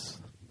OS,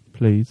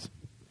 please?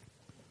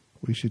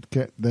 We should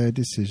get their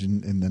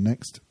decision in the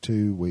next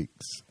 2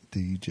 weeks,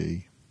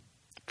 DG.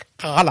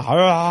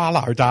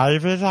 Hello,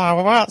 David.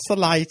 What's the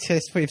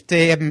latest with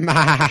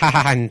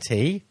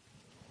Diamante?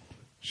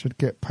 Should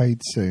get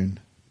paid soon,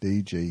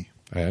 DG.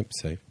 I hope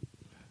so.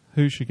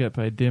 Who should get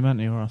paid,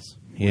 Diamante or us?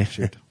 Yeah,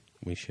 should.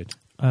 We should.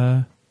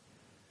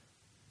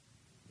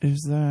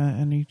 Is there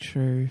any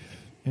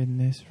truth in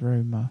this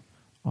rumour?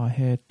 I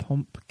hear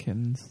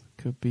Tompkins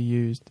could be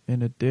used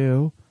in a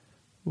deal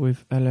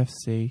with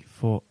LFC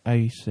for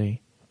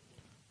AC.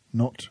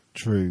 Not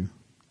true,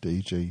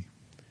 DG.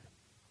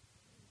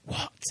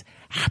 What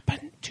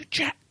happened to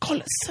Jack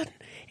Collison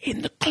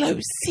in the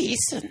close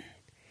season?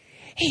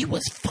 He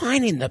was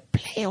fine in the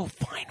playoff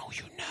final,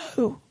 you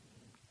know.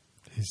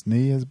 His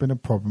knee has been a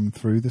problem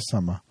through the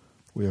summer.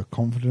 We are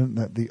confident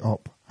that the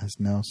op has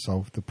now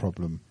solved the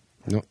problem.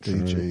 Not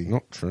true. DG.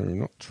 Not true.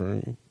 Not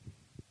true.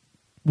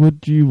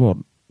 Would you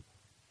want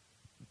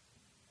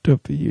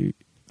WHU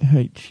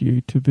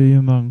to be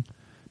among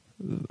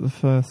the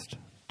first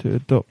to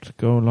adopt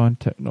goal line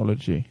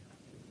technology?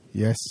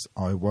 Yes,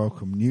 I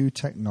welcome new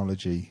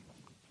technology,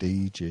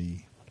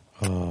 DG.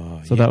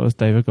 So that was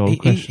David Gold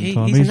question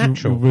time. He's a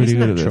natural. You're really he's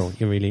good a natural. at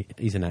this.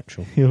 He's a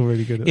natural. You're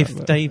really good at If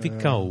that. David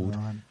Gold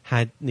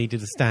had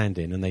needed a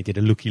stand-in and they did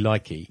a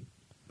looky-likey,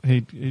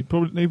 He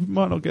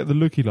might not get the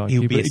looky like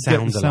He'll be but a he'd get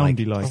the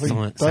soundy sound-alike. I like. think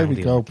Science David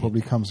sounding Gold like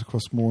probably comes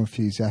across more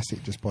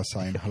enthusiastic just by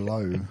saying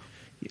hello.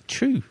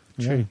 True.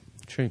 Yeah.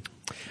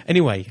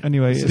 Anyway,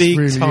 Anyway, big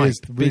really type,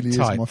 is- really big is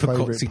type my for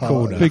favourite Coxie part.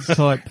 Corner. Big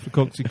type for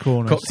Coxie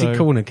Corner. Coxie so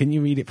Corner. Can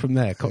you read it from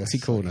there? Coxie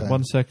Yes, Corner. I can.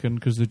 1 second,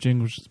 because the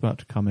jingle's just about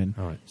to come in.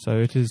 All right. So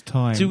it is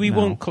time. Do we now.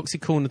 want Coxie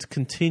Corner to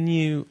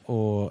continue,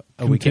 or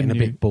are we getting a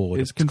Continue. bit bored?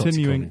 It's of Coxie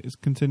continuing. Corner? It's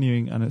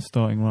continuing, and it's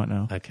starting right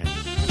now. Okay.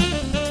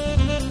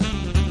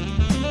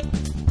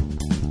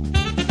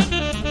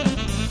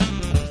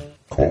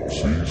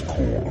 Coxie's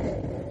Corner.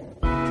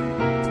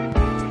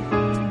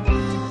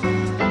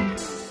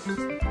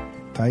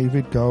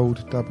 David Gold,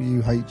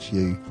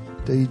 WHU.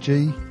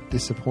 DG,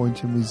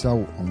 disappointing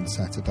result on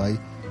Saturday,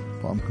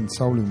 but I'm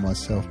consoling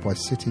myself by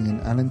sitting in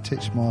Alan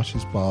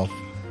Titchmarsh's bath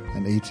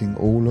and eating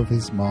all of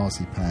his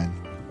marzipan.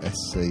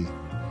 SC.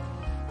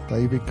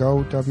 David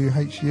Gold,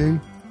 WHU.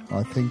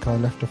 I think I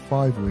left a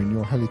fiver in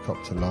your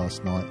helicopter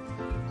last night.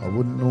 I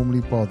wouldn't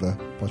normally bother,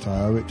 but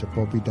I owe it to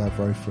Bobby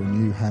Davro for a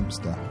new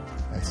hamster.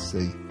 SC.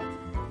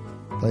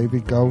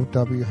 David Gold,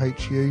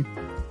 WHU.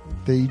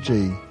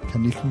 DG,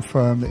 can you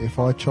confirm that if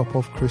I chop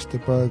off Krista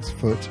Berg's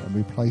foot and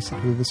replace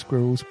it with a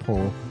squirrel's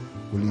paw,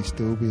 will he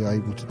still be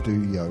able to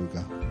do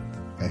yoga?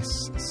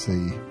 SC.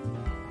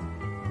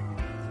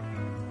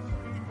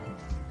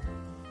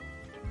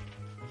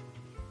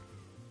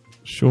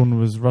 Sean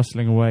was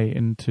rustling away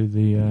into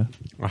the...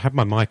 I had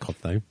my mic off,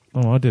 though.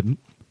 Oh, I didn't.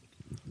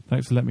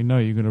 Thanks for letting me know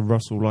you're going to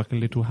rustle like a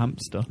little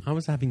hamster. I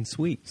was having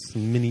sweets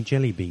and mini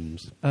jelly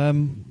beans.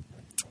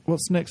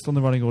 What's next on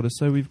the running order?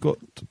 So we've got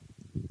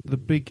the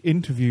big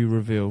interview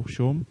reveal,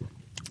 Sean.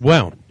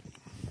 Well,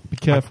 be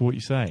careful what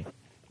you say.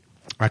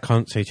 I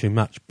can't say too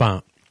much,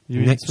 but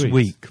You're next eating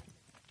week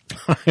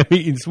I'm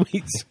eating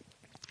sweets.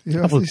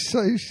 Yeah, it's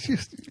so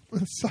shit.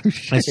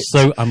 It's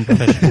so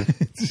unprofessional.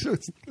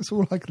 That's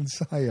all I can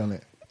say on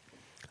it.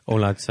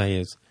 All I'd say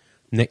is,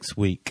 next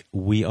week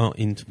we are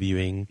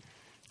interviewing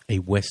a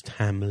West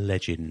Ham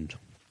legend.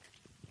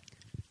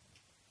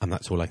 And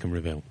that's all I can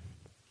reveal.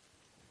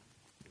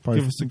 Both,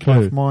 Give us a clue.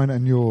 both mine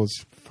and yours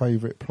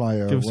favourite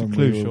player. Give us a when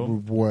clue, we were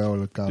Sean.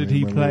 well ago. Did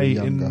he when we were play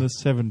in younger. the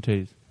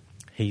 70s?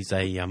 He's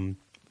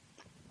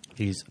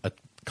a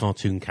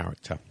cartoon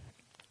character.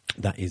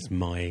 That is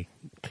my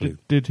clue.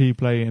 Did he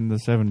play in the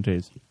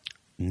 70s?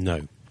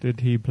 No. Did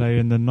he play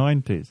in the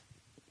 90s?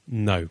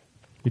 No.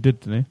 He did,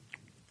 didn't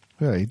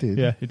Yeah, he did.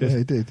 Yeah, he did. Yeah,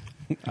 he did.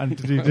 he? And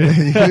did he do...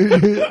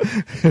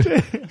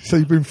 So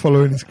you've been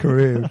following his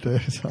career, dear.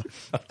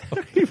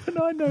 Even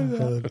I know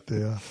that. Oh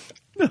dear.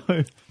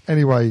 No.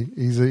 Anyway,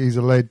 he's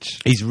a ledge.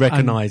 He's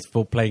recognised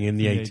for playing in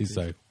the the 80s, 80s.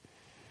 though.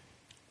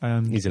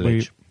 And He's a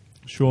ledge.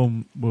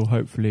 Sean will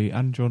hopefully,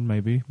 and John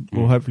maybe,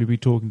 will hopefully be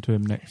talking to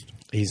him next.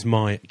 He's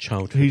my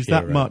childhood He's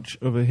hero. that much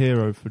of a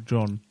hero for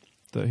John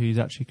that he's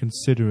actually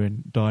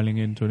considering dialing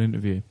into an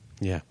interview.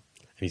 Yeah.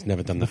 He's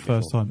never done The that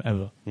first before. time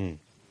ever.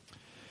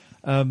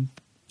 Mm.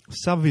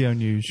 Savio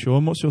news,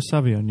 Sean. What's your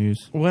Savio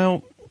news?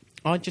 Well,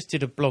 I just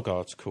did a blog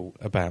article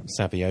about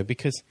Savio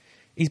because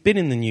he's been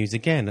in the news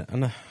again,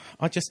 and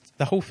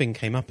the whole thing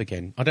came up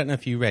again. I don't know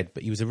if you read,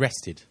 but he was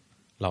arrested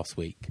last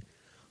week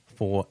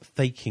for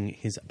faking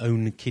his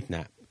own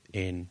kidnap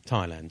in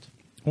Thailand.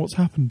 What's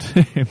happened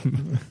to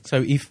him?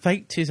 So he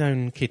faked his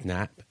own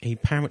kidnap. He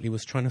apparently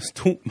was trying to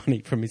stalk money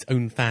from his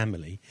own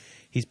family.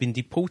 He's been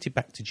deported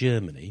back to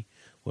Germany,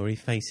 where he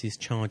faces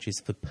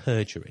charges for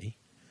perjury.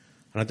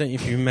 And I don't know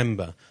if you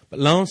remember, but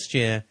last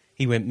year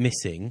he went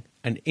missing,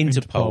 and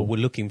Interpol were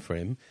looking for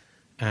him,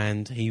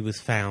 and he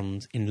was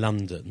found in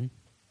London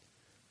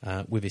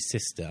with his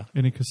sister.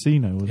 In a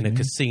casino, wasn't In a he?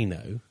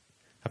 casino.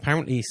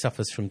 Apparently he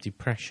suffers from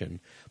depression.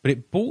 But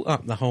it brought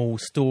up the whole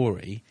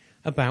story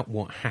about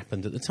what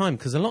happened at the time,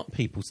 because a lot of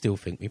people still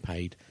think we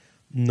paid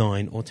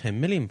 9 or 10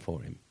 million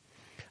for him.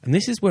 And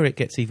this is where it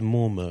gets even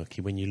more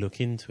murky when you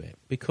look into it,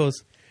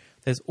 because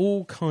there's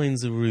all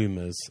kinds of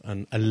rumours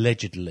and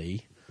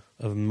allegedly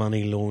of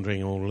money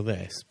laundering and all of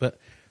this. But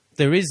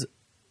there is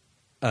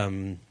a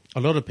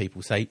lot of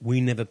people say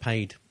we never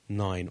paid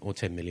 9 or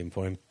 10 million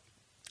for him.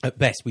 At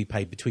best, we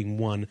paid between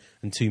 1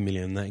 and 2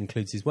 million, and that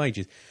includes his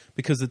wages,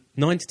 because the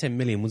 9 to 10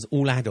 million was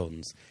all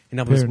add-ons. In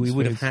other words, we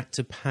would have had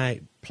to play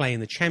in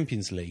the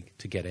Champions League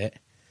to get it.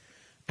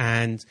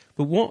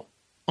 But what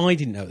I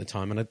didn't know at the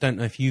time, and I don't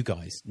know if you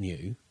guys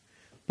knew,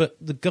 but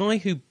the guy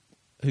who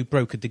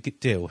brokered the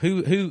deal,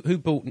 who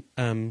brought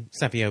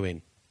Savio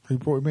in? Who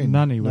brought him in?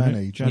 Nani, wasn't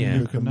Nani, it? Gianluca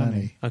Gianluca Nani.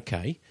 Nani.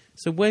 Okay,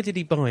 so where did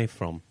he buy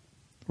from?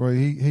 Well,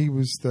 he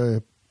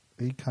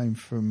came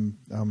from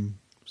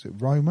was it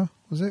Roma?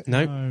 Was it?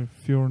 No,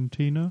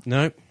 Fiorentina,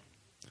 no.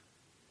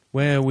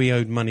 Where are we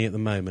owed money at the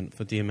moment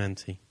for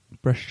Diamanti?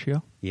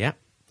 Brescia, Yeah.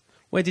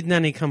 Where did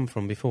Nani come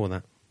from before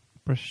that?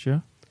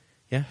 Brescia.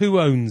 Yeah. Who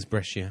owns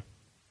Brescia?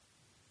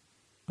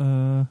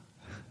 Nani.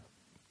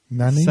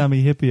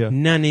 Sammy Hippia.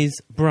 Nani's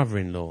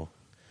brother-in-law.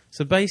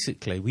 So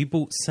basically, we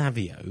bought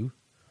Savio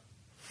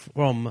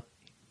from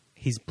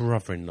his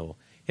brother-in-law.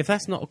 If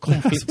that's not a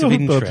conflict of all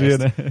interest, dodgy,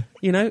 isn't it?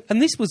 you know,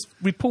 and this was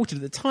reported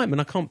at the time,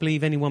 and I can't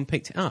believe anyone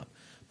picked it up.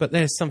 But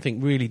there's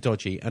something really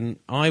dodgy, and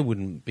I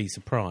wouldn't be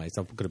surprised.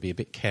 I've got to be a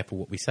bit careful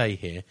what we say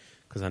here,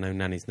 because I know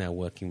Nani's now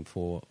working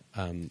for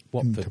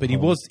Watford. But he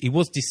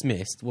was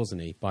dismissed,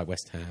 wasn't he, by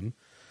West Ham?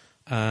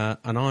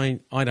 And I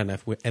don't know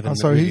if we're ever.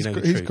 So really he's know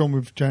the he's truth. gone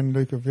with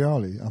Gianluca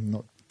Vialli. I'm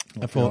not.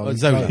 For Vialli,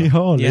 Zola.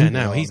 Vialli. Yeah,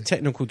 no, Vialli. he's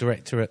technical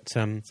director at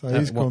So at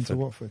he's gone Watford. to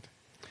Watford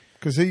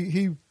because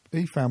he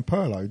found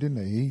Pirlo,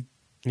 didn't he?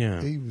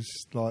 Yeah. He was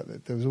like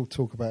there was all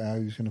talk about how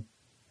he was going to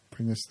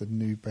bring us the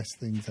new best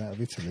things out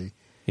of Italy,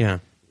 Yeah.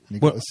 And you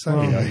got the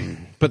Sadio.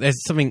 But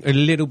there's something a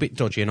little bit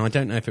dodgy, and I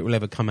don't know if it will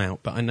ever come out,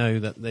 but I know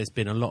that there's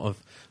been a lot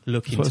of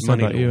look That's what into I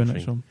said money about you,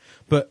 laundering. innit, Sean?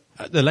 But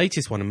the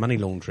latest one in money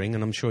laundering,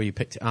 and I'm sure you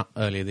picked it up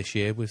earlier this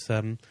year, was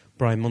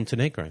Brian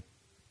Montenegro.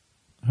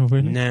 Oh,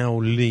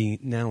 really?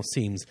 Now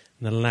seems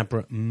an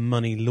elaborate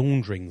money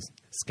laundering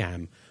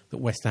scam that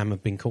West Ham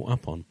have been caught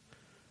up on.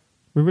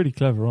 We're really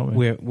clever, aren't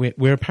we?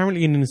 We're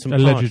apparently an innocent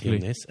party Allegedly.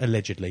 in this,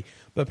 allegedly,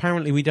 but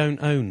apparently we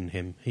don't own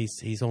him.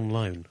 He's on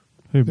loan.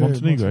 Who,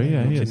 Montenegro? Montenegro.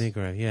 Yeah, he is.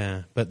 Montenegro,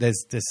 yeah. But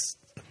there's this,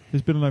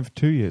 He's been on loan for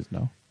 2 years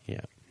now. yeah.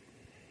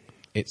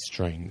 It's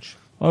strange.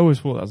 I always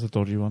thought that was a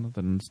dodgy one. I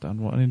didn't understand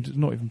why. And he's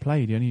not even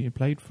played. He only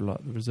played for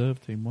like the reserve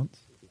team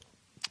once.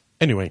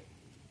 Anyway,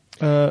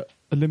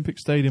 Olympic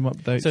Stadium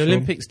update. so Sean.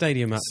 Olympic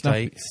Stadium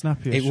update.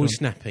 Snappy. It was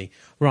snappy.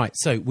 Right,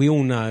 so we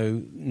all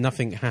know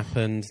nothing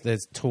happened.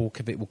 There's talk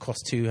of it will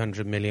cost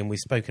 200 million. We've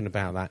spoken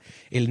about that.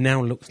 It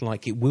now looks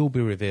like it will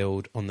be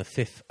revealed on the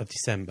 5th of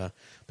December.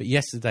 But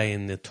yesterday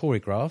in the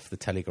Torygraph, the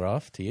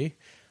Telegraph to you,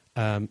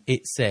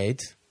 it said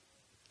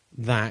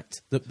that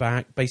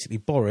basically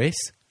Boris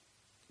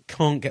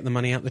can't get the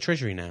money out of the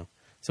Treasury now.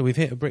 So we've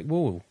hit a brick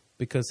wall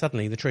because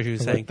suddenly the Treasury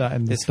is I saying read that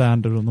in the there's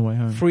Standard on the way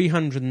home.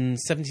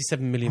 £377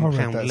 million I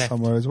read that left.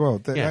 somewhere as well.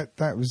 Yeah.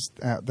 That was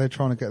out. They're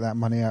trying to get that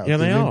money out Yeah, of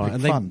the they are. Olympic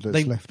And fund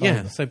that's left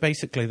over. so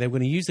basically they're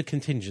going to use a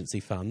contingency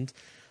fund,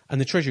 and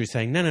the Treasury is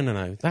saying,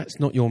 no, that's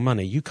not your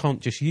money. You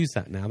can't just use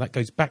that now. That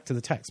goes back to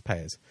the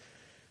taxpayers.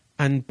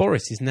 And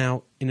Boris is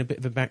now in a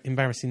bit of an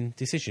embarrassing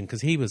decision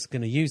because he was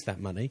going to use that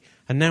money,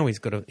 and now he's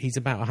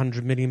about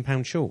 £100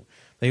 million short.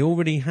 They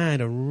already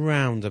had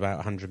around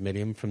about £100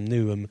 million from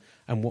Newham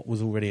and what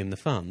was already in the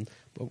fund,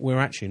 but we're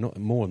actually not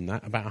more than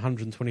that, about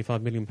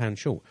 £125 million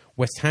short.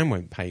 West Ham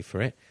won't pay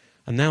for it,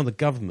 and now the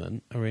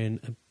government are in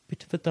a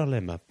bit of a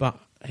dilemma. But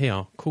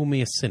here, call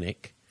me a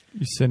cynic,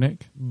 You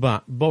cynic.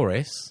 but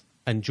Boris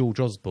and George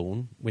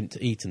Osborne went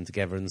to Eton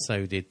together, and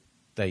so did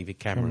David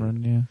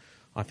Cameron. Yeah.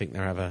 I think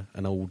they'll have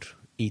an old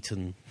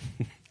Eton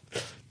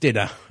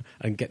dinner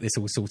and get this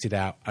all sorted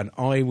out. And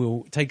I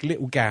will take a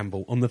little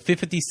gamble on the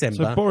 5th of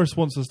December. So Boris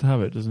wants us to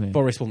have it, doesn't he?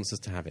 Boris wants us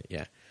to have it,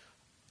 yeah.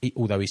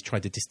 Although he's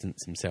tried to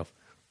distance himself.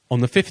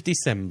 On the 5th of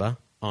December,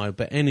 I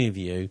bet any of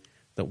you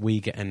that we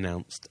get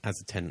announced as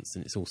the tenants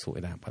and it's all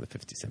sorted out by the 5th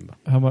of December.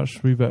 How much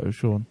should we bet with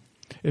Sean?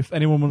 If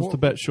anyone wants to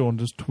bet Sean,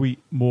 just tweet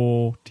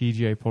more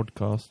TGA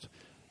podcast.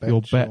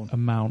 Your bet Sean.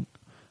 amount.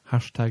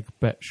 #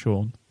 bet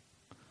Sean.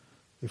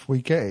 If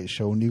we get it,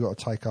 Sean, you've got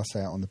to take us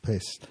out on the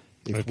piss.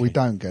 If Okay. we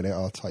don't get it,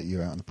 I'll take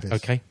you out on the piss.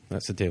 Okay,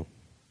 that's a deal.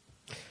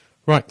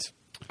 Right.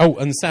 Oh,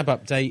 and the SAB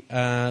update.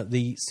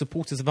 The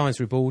Supporters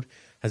Advisory Board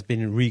has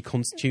been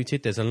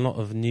reconstituted. There's a lot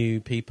of new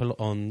people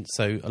on,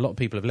 so a lot of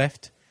people have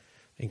left,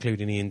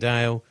 including Ian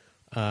Dale.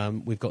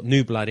 We've got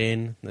new blood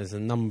in. There's a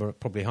number,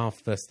 probably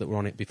half of us that were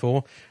on it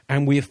before.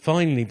 And we have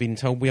finally been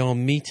told we are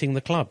meeting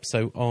the club.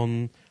 So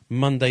on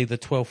Monday the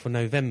 12th of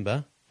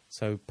November,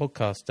 so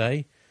podcast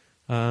day,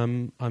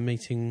 I'm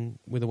meeting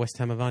with the West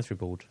Ham Advisory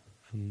Board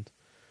and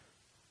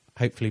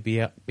hopefully be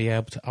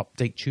able to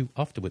update you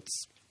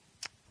afterwards.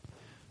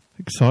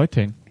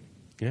 Exciting.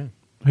 Yeah.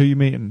 Who are you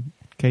meeting?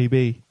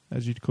 KB,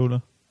 as you'd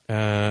call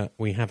her.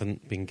 We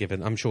haven't been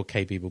given, I'm sure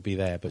KB will be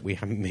there, but we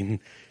haven't been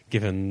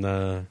given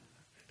the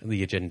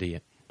agenda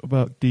yet.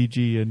 About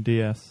DG and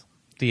DS.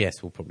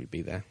 DS will probably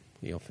be there.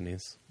 He often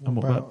is. And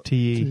what about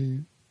TE?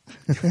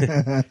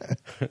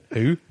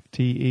 Who?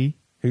 TE.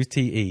 Who's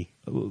TE?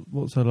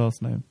 What's her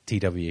last name?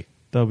 TW.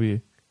 W.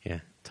 Yeah,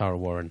 Tara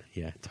Warren.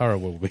 Yeah, Tara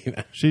will be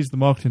there. She's the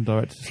marketing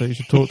director, so you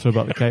should talk to her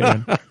about the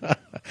catering.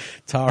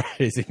 Tara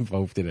is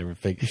involved in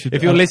everything. should-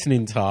 If you're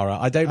listening, Tara,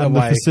 I don't know And the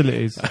why.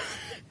 facilities.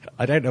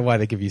 I don't know why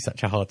they give you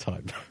such a hard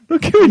time. I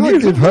give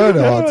her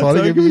the hard time.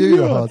 I give you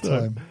the hard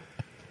time.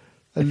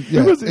 And,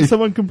 yeah, Who was it?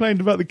 Someone complained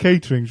about the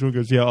catering. Sean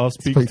goes, yeah, I'll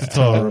speak to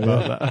Tara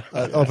about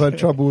that. I've had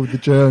trouble with the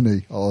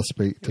journey. I'll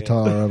speak to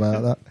Tara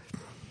about that.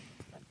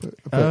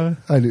 But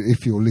and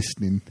if you're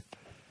listening,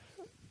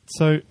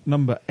 So,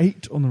 number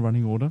 8 on the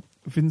running order,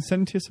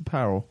 Vincentius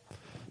Apparel.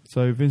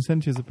 So,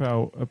 Vincentius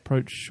Apparel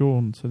approached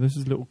Sean. So, this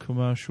is a little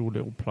commercial,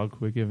 little plug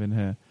we're giving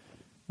here.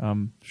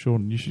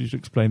 Sean, you should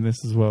explain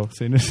this as well.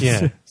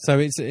 Yeah. So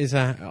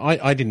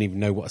I didn't even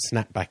know what a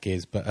snapback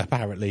is, but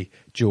apparently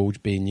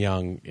George, being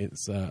young,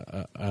 it's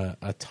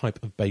a type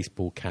of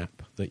baseball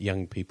cap that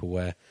young people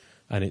wear,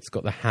 and it's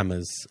got the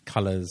Hammers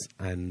colours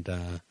and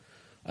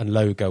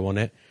logo on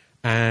it.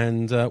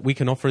 And we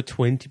can offer a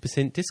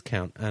 20%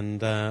 discount,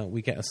 and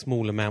we get a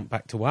small amount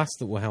back to us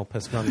that will help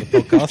us run the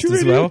podcast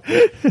as well.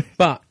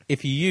 But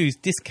if you use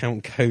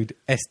discount code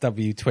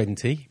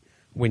SW20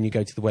 when you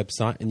go to the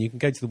website, and you can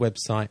go to the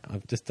website,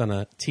 I've just done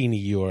a teeny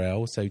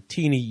URL, so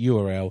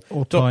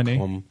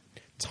tinyurl.com,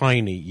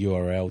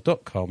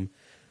 tinyurl.com /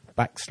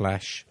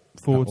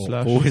 Forward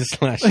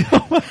slash.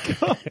 Oh my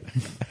God.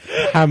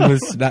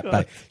 Hammers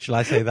snapback. Shall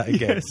I say that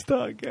again? Yeah,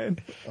 start again.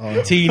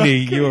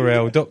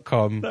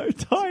 tinyurl.com. No,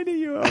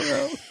 tiny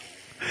URL.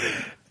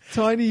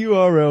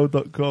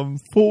 tinyurl.com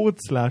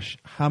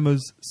 /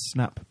 Hammers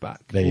Snapback.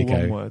 There you All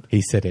one go. word.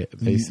 He said it.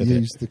 He said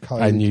use it. the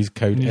code. And use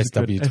code Use the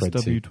code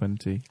SW20.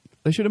 SW20.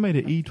 They should have made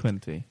it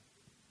E20.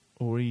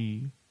 or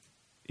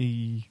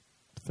E13.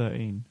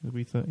 It'll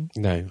be 13.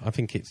 No, I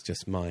think it's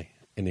just my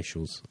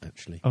initials,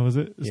 actually. Oh, is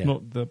it? It's Yeah.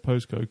 not the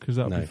postcode, because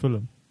that would No. be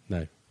Fulham.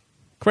 No.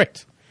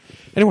 Correct.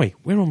 Anyway,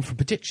 we're on for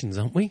predictions,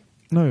 aren't we?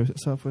 No,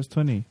 it's Southwest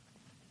 20.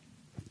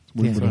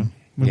 Wimbledon.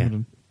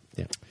 Wimbledon.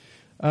 Yeah.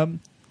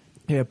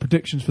 Yeah,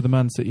 predictions for the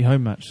Man City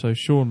home match. So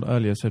Sean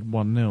earlier said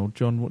 1-0.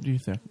 John, what do you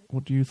think?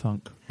 What do you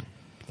think?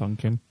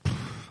 Thinking.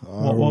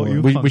 What are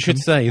you We thinking? should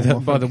say What that,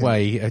 am I by the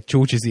thinking? way,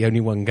 George is the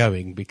only one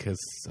going because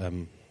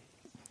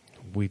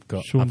we've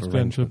got Sean's other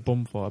going to a arrangements.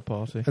 bonfire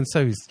party. And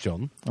so is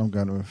John. I'm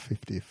going to a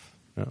 50th.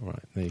 Oh,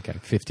 right, there you go.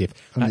 50th.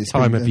 And That it's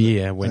time been- of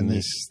year when and you,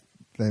 it's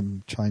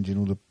them changing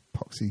all the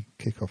poxy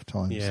kick-off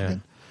times Yeah.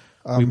 again.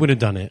 we would have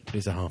done it, but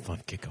it's a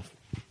half-5 kickoff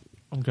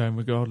I'm going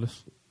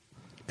regardless.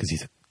 because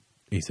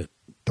he's a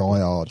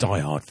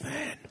Die-hard.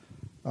 fan.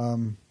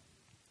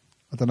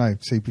 I don't know.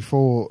 See,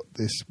 before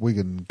this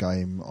Wigan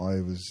game, I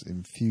was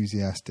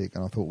enthusiastic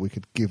and I thought we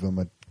could give them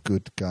a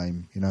good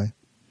game, you know.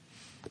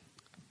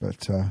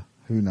 But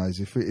who knows?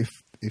 If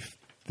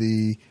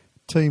the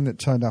team that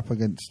turned up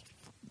against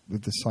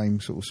with the same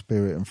sort of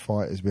spirit and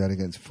fight as we had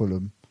against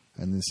Fulham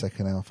and in the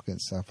second half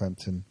against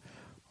Southampton,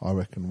 I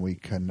reckon we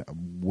can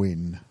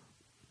win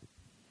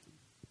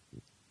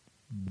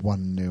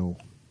 1-0.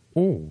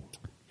 Oh,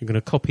 you're going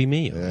to copy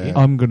me, are you?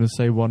 I'm going to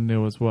say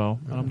 1-0 as well.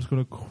 And I'm just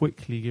going to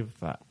quickly give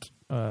that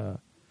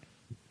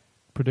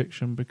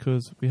prediction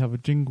because we have a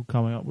jingle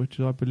coming up, which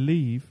I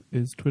believe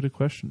is Twitter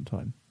question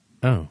time.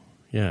 Oh,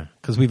 yeah,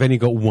 because we've only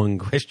got one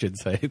question,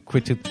 so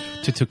quit to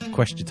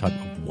question time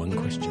of one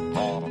question.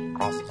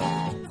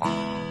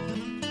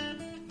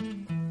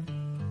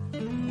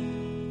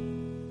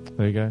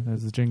 There you go.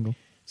 There's the jingle.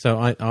 So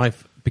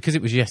I've because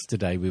it was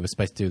yesterday, we were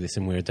supposed to do this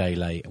and we're a day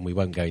late, and we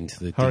won't go into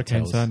the Hurricane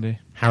details. Sandy.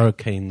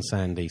 Hurricane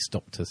Sandy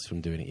stopped us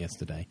from doing it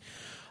yesterday.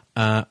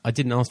 I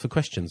didn't ask for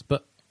questions,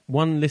 but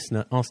one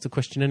listener asked a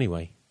question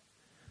anyway.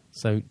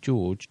 So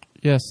George,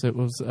 Yes, it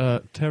was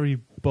Terry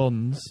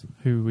Bonds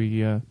who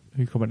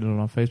who commented on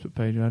our Facebook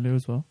page earlier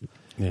as well,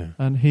 yeah,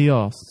 and he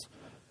asked,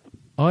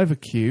 "Ivor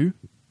Q,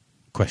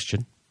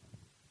 question.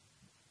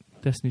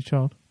 Destiny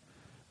Child,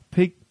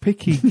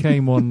 Picky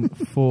came on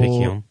for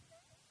Picky on.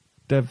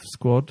 Dev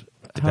Squad.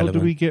 How do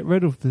Development. we get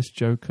rid of this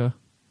Joker?"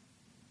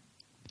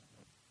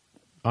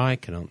 I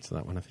can answer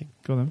that one. I think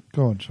Go on then.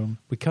 Go on, Sean.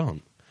 we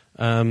can't.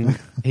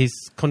 His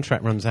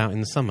contract runs out in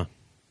the summer,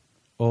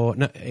 or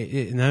no,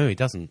 no, it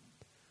doesn't.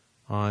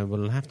 I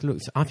will have to look.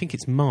 I think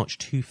it's March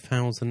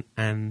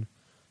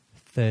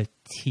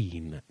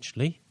 2013.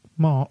 Actually,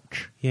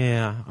 March.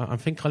 yeah, I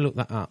think I looked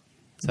that up.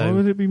 So Why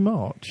would it be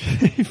March?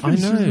 He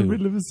finishes in the know.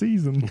 middle of a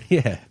season.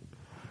 yeah,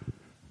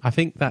 I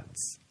think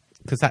that's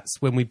because that's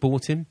when we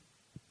bought him.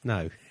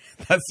 No,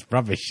 that's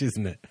rubbish,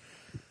 isn't it?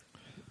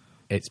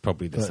 It's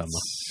probably the That's summer.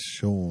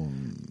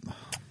 Sean.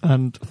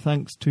 And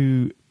thanks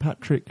to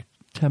Patrick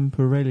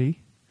Temporelli,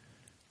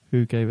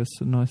 who gave us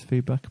some nice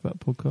feedback about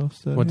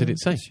podcasts. What did earlier it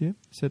say? this year.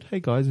 He said, "Hey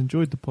guys,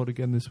 enjoyed the pod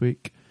again this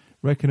week.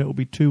 Reckon it will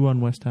be 2-1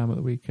 West Ham at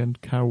the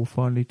weekend. Carroll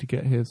finally to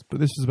get his." But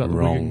this was about the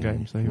Wigan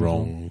game, so he was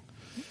wrong.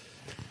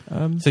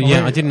 wrong. So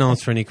yeah, I didn't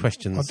answer any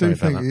questions. I Sorry do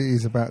think about that. it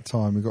is about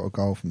time we got a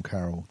goal from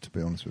Carroll, to be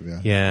honest with you.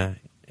 Yeah,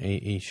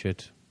 he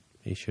should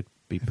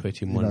be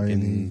putting You one know,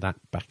 in and that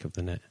back of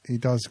the net. He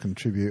does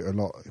contribute a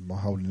lot by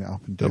holding it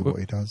up and do Yeah, but- what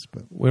he does,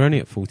 but We're only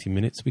at 40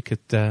 minutes. We could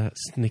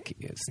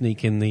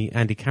sneak in the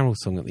Andy Carroll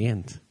song at the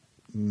end.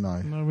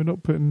 no. No, we're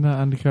not putting that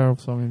Andy Carroll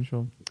song in,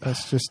 Sean.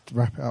 Let's just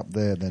wrap it up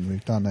there then.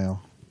 We've done our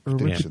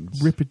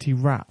predictions. Rippity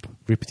rap.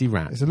 Rippity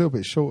rap. It's a little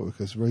bit shorter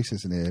because Reese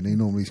isn't here and he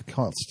normally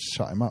can't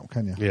shut him up,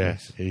 can you?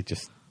 Yes, he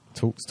just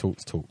talks.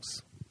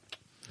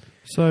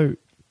 So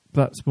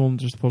that's more than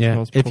just a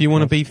podcast. Yeah. If you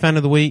want to podcast. be fan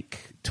of the week,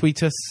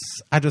 tweet us,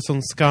 add us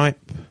on Skype,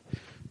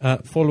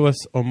 follow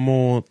us on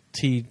more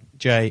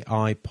TJI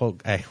my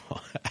podcast.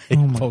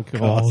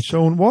 God.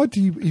 Sean, why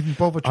do you even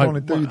bother trying I-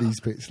 to do these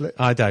bits?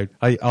 I don't.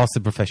 I asked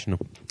the professional.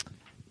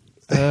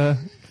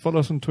 Follow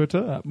us on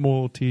Twitter at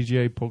More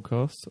TGA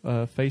Podcasts.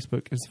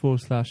 Facebook is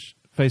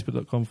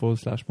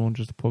facebook.com/More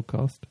Just a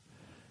Podcast.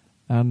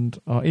 And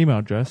our email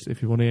address,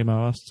 if you want to email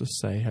us, just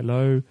say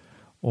hello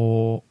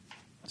or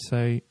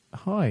say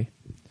hi.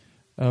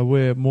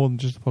 We're More Than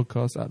Just a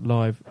Podcast at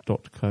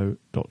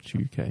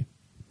live.co.uk.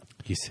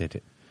 You said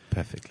it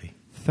perfectly.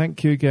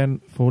 Thank you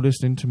again for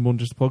listening to More Than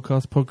Just a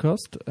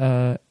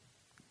podcast.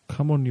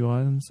 Come on, you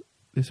Irons,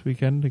 this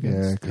weekend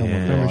against. Yeah, come on,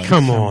 Yeah. guys.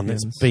 Come on,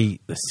 Champions. let's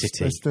beat the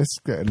City. Let's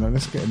get a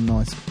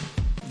nice.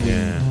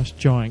 Yeah. Nice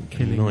giant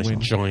killing Nice win.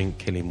 giant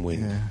killing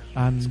win. Yeah.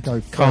 And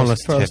Go Carlos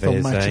first on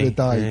Tevez, match of the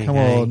day. eh? Come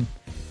Hey. on.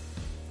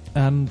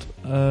 And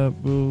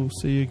we'll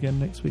see you again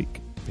next week.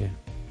 Yeah.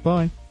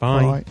 Bye.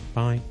 Bye.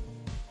 Bye.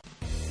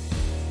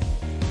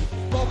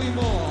 Bobby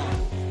Moore.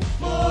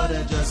 More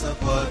than just a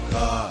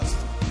podcast.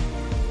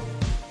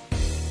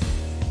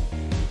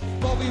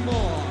 Bobby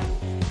Moore.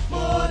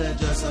 More than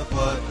just a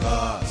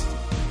podcast.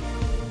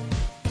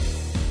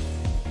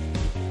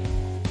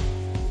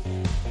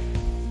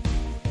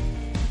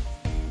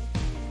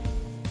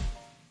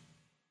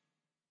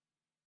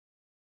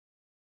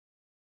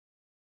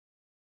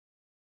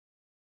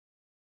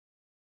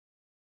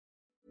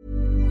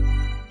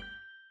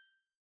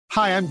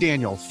 Hi, I'm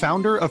Daniel,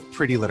 founder of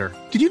Pretty Litter.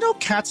 Did you know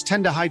cats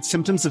tend to hide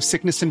symptoms of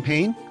sickness and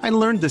pain? I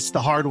learned this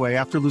the hard way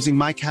after losing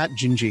my cat,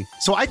 Gingy.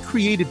 So I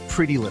created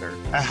Pretty Litter,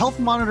 a health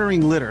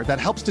monitoring litter that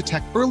helps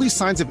detect early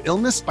signs of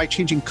illness by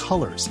changing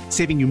colors,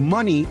 saving you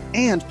money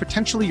and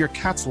potentially your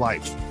cat's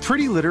life.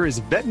 Pretty Litter is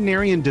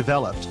veterinarian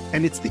developed,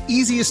 and it's the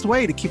easiest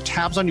way to keep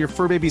tabs on your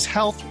fur baby's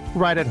health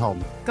right at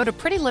home. Go to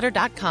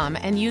prettylitter.com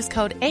and use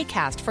code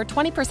ACAST for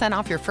 20%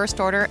 off your first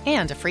order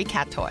and a free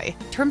cat toy.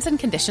 Terms and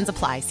conditions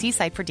apply. See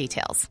site for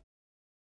details.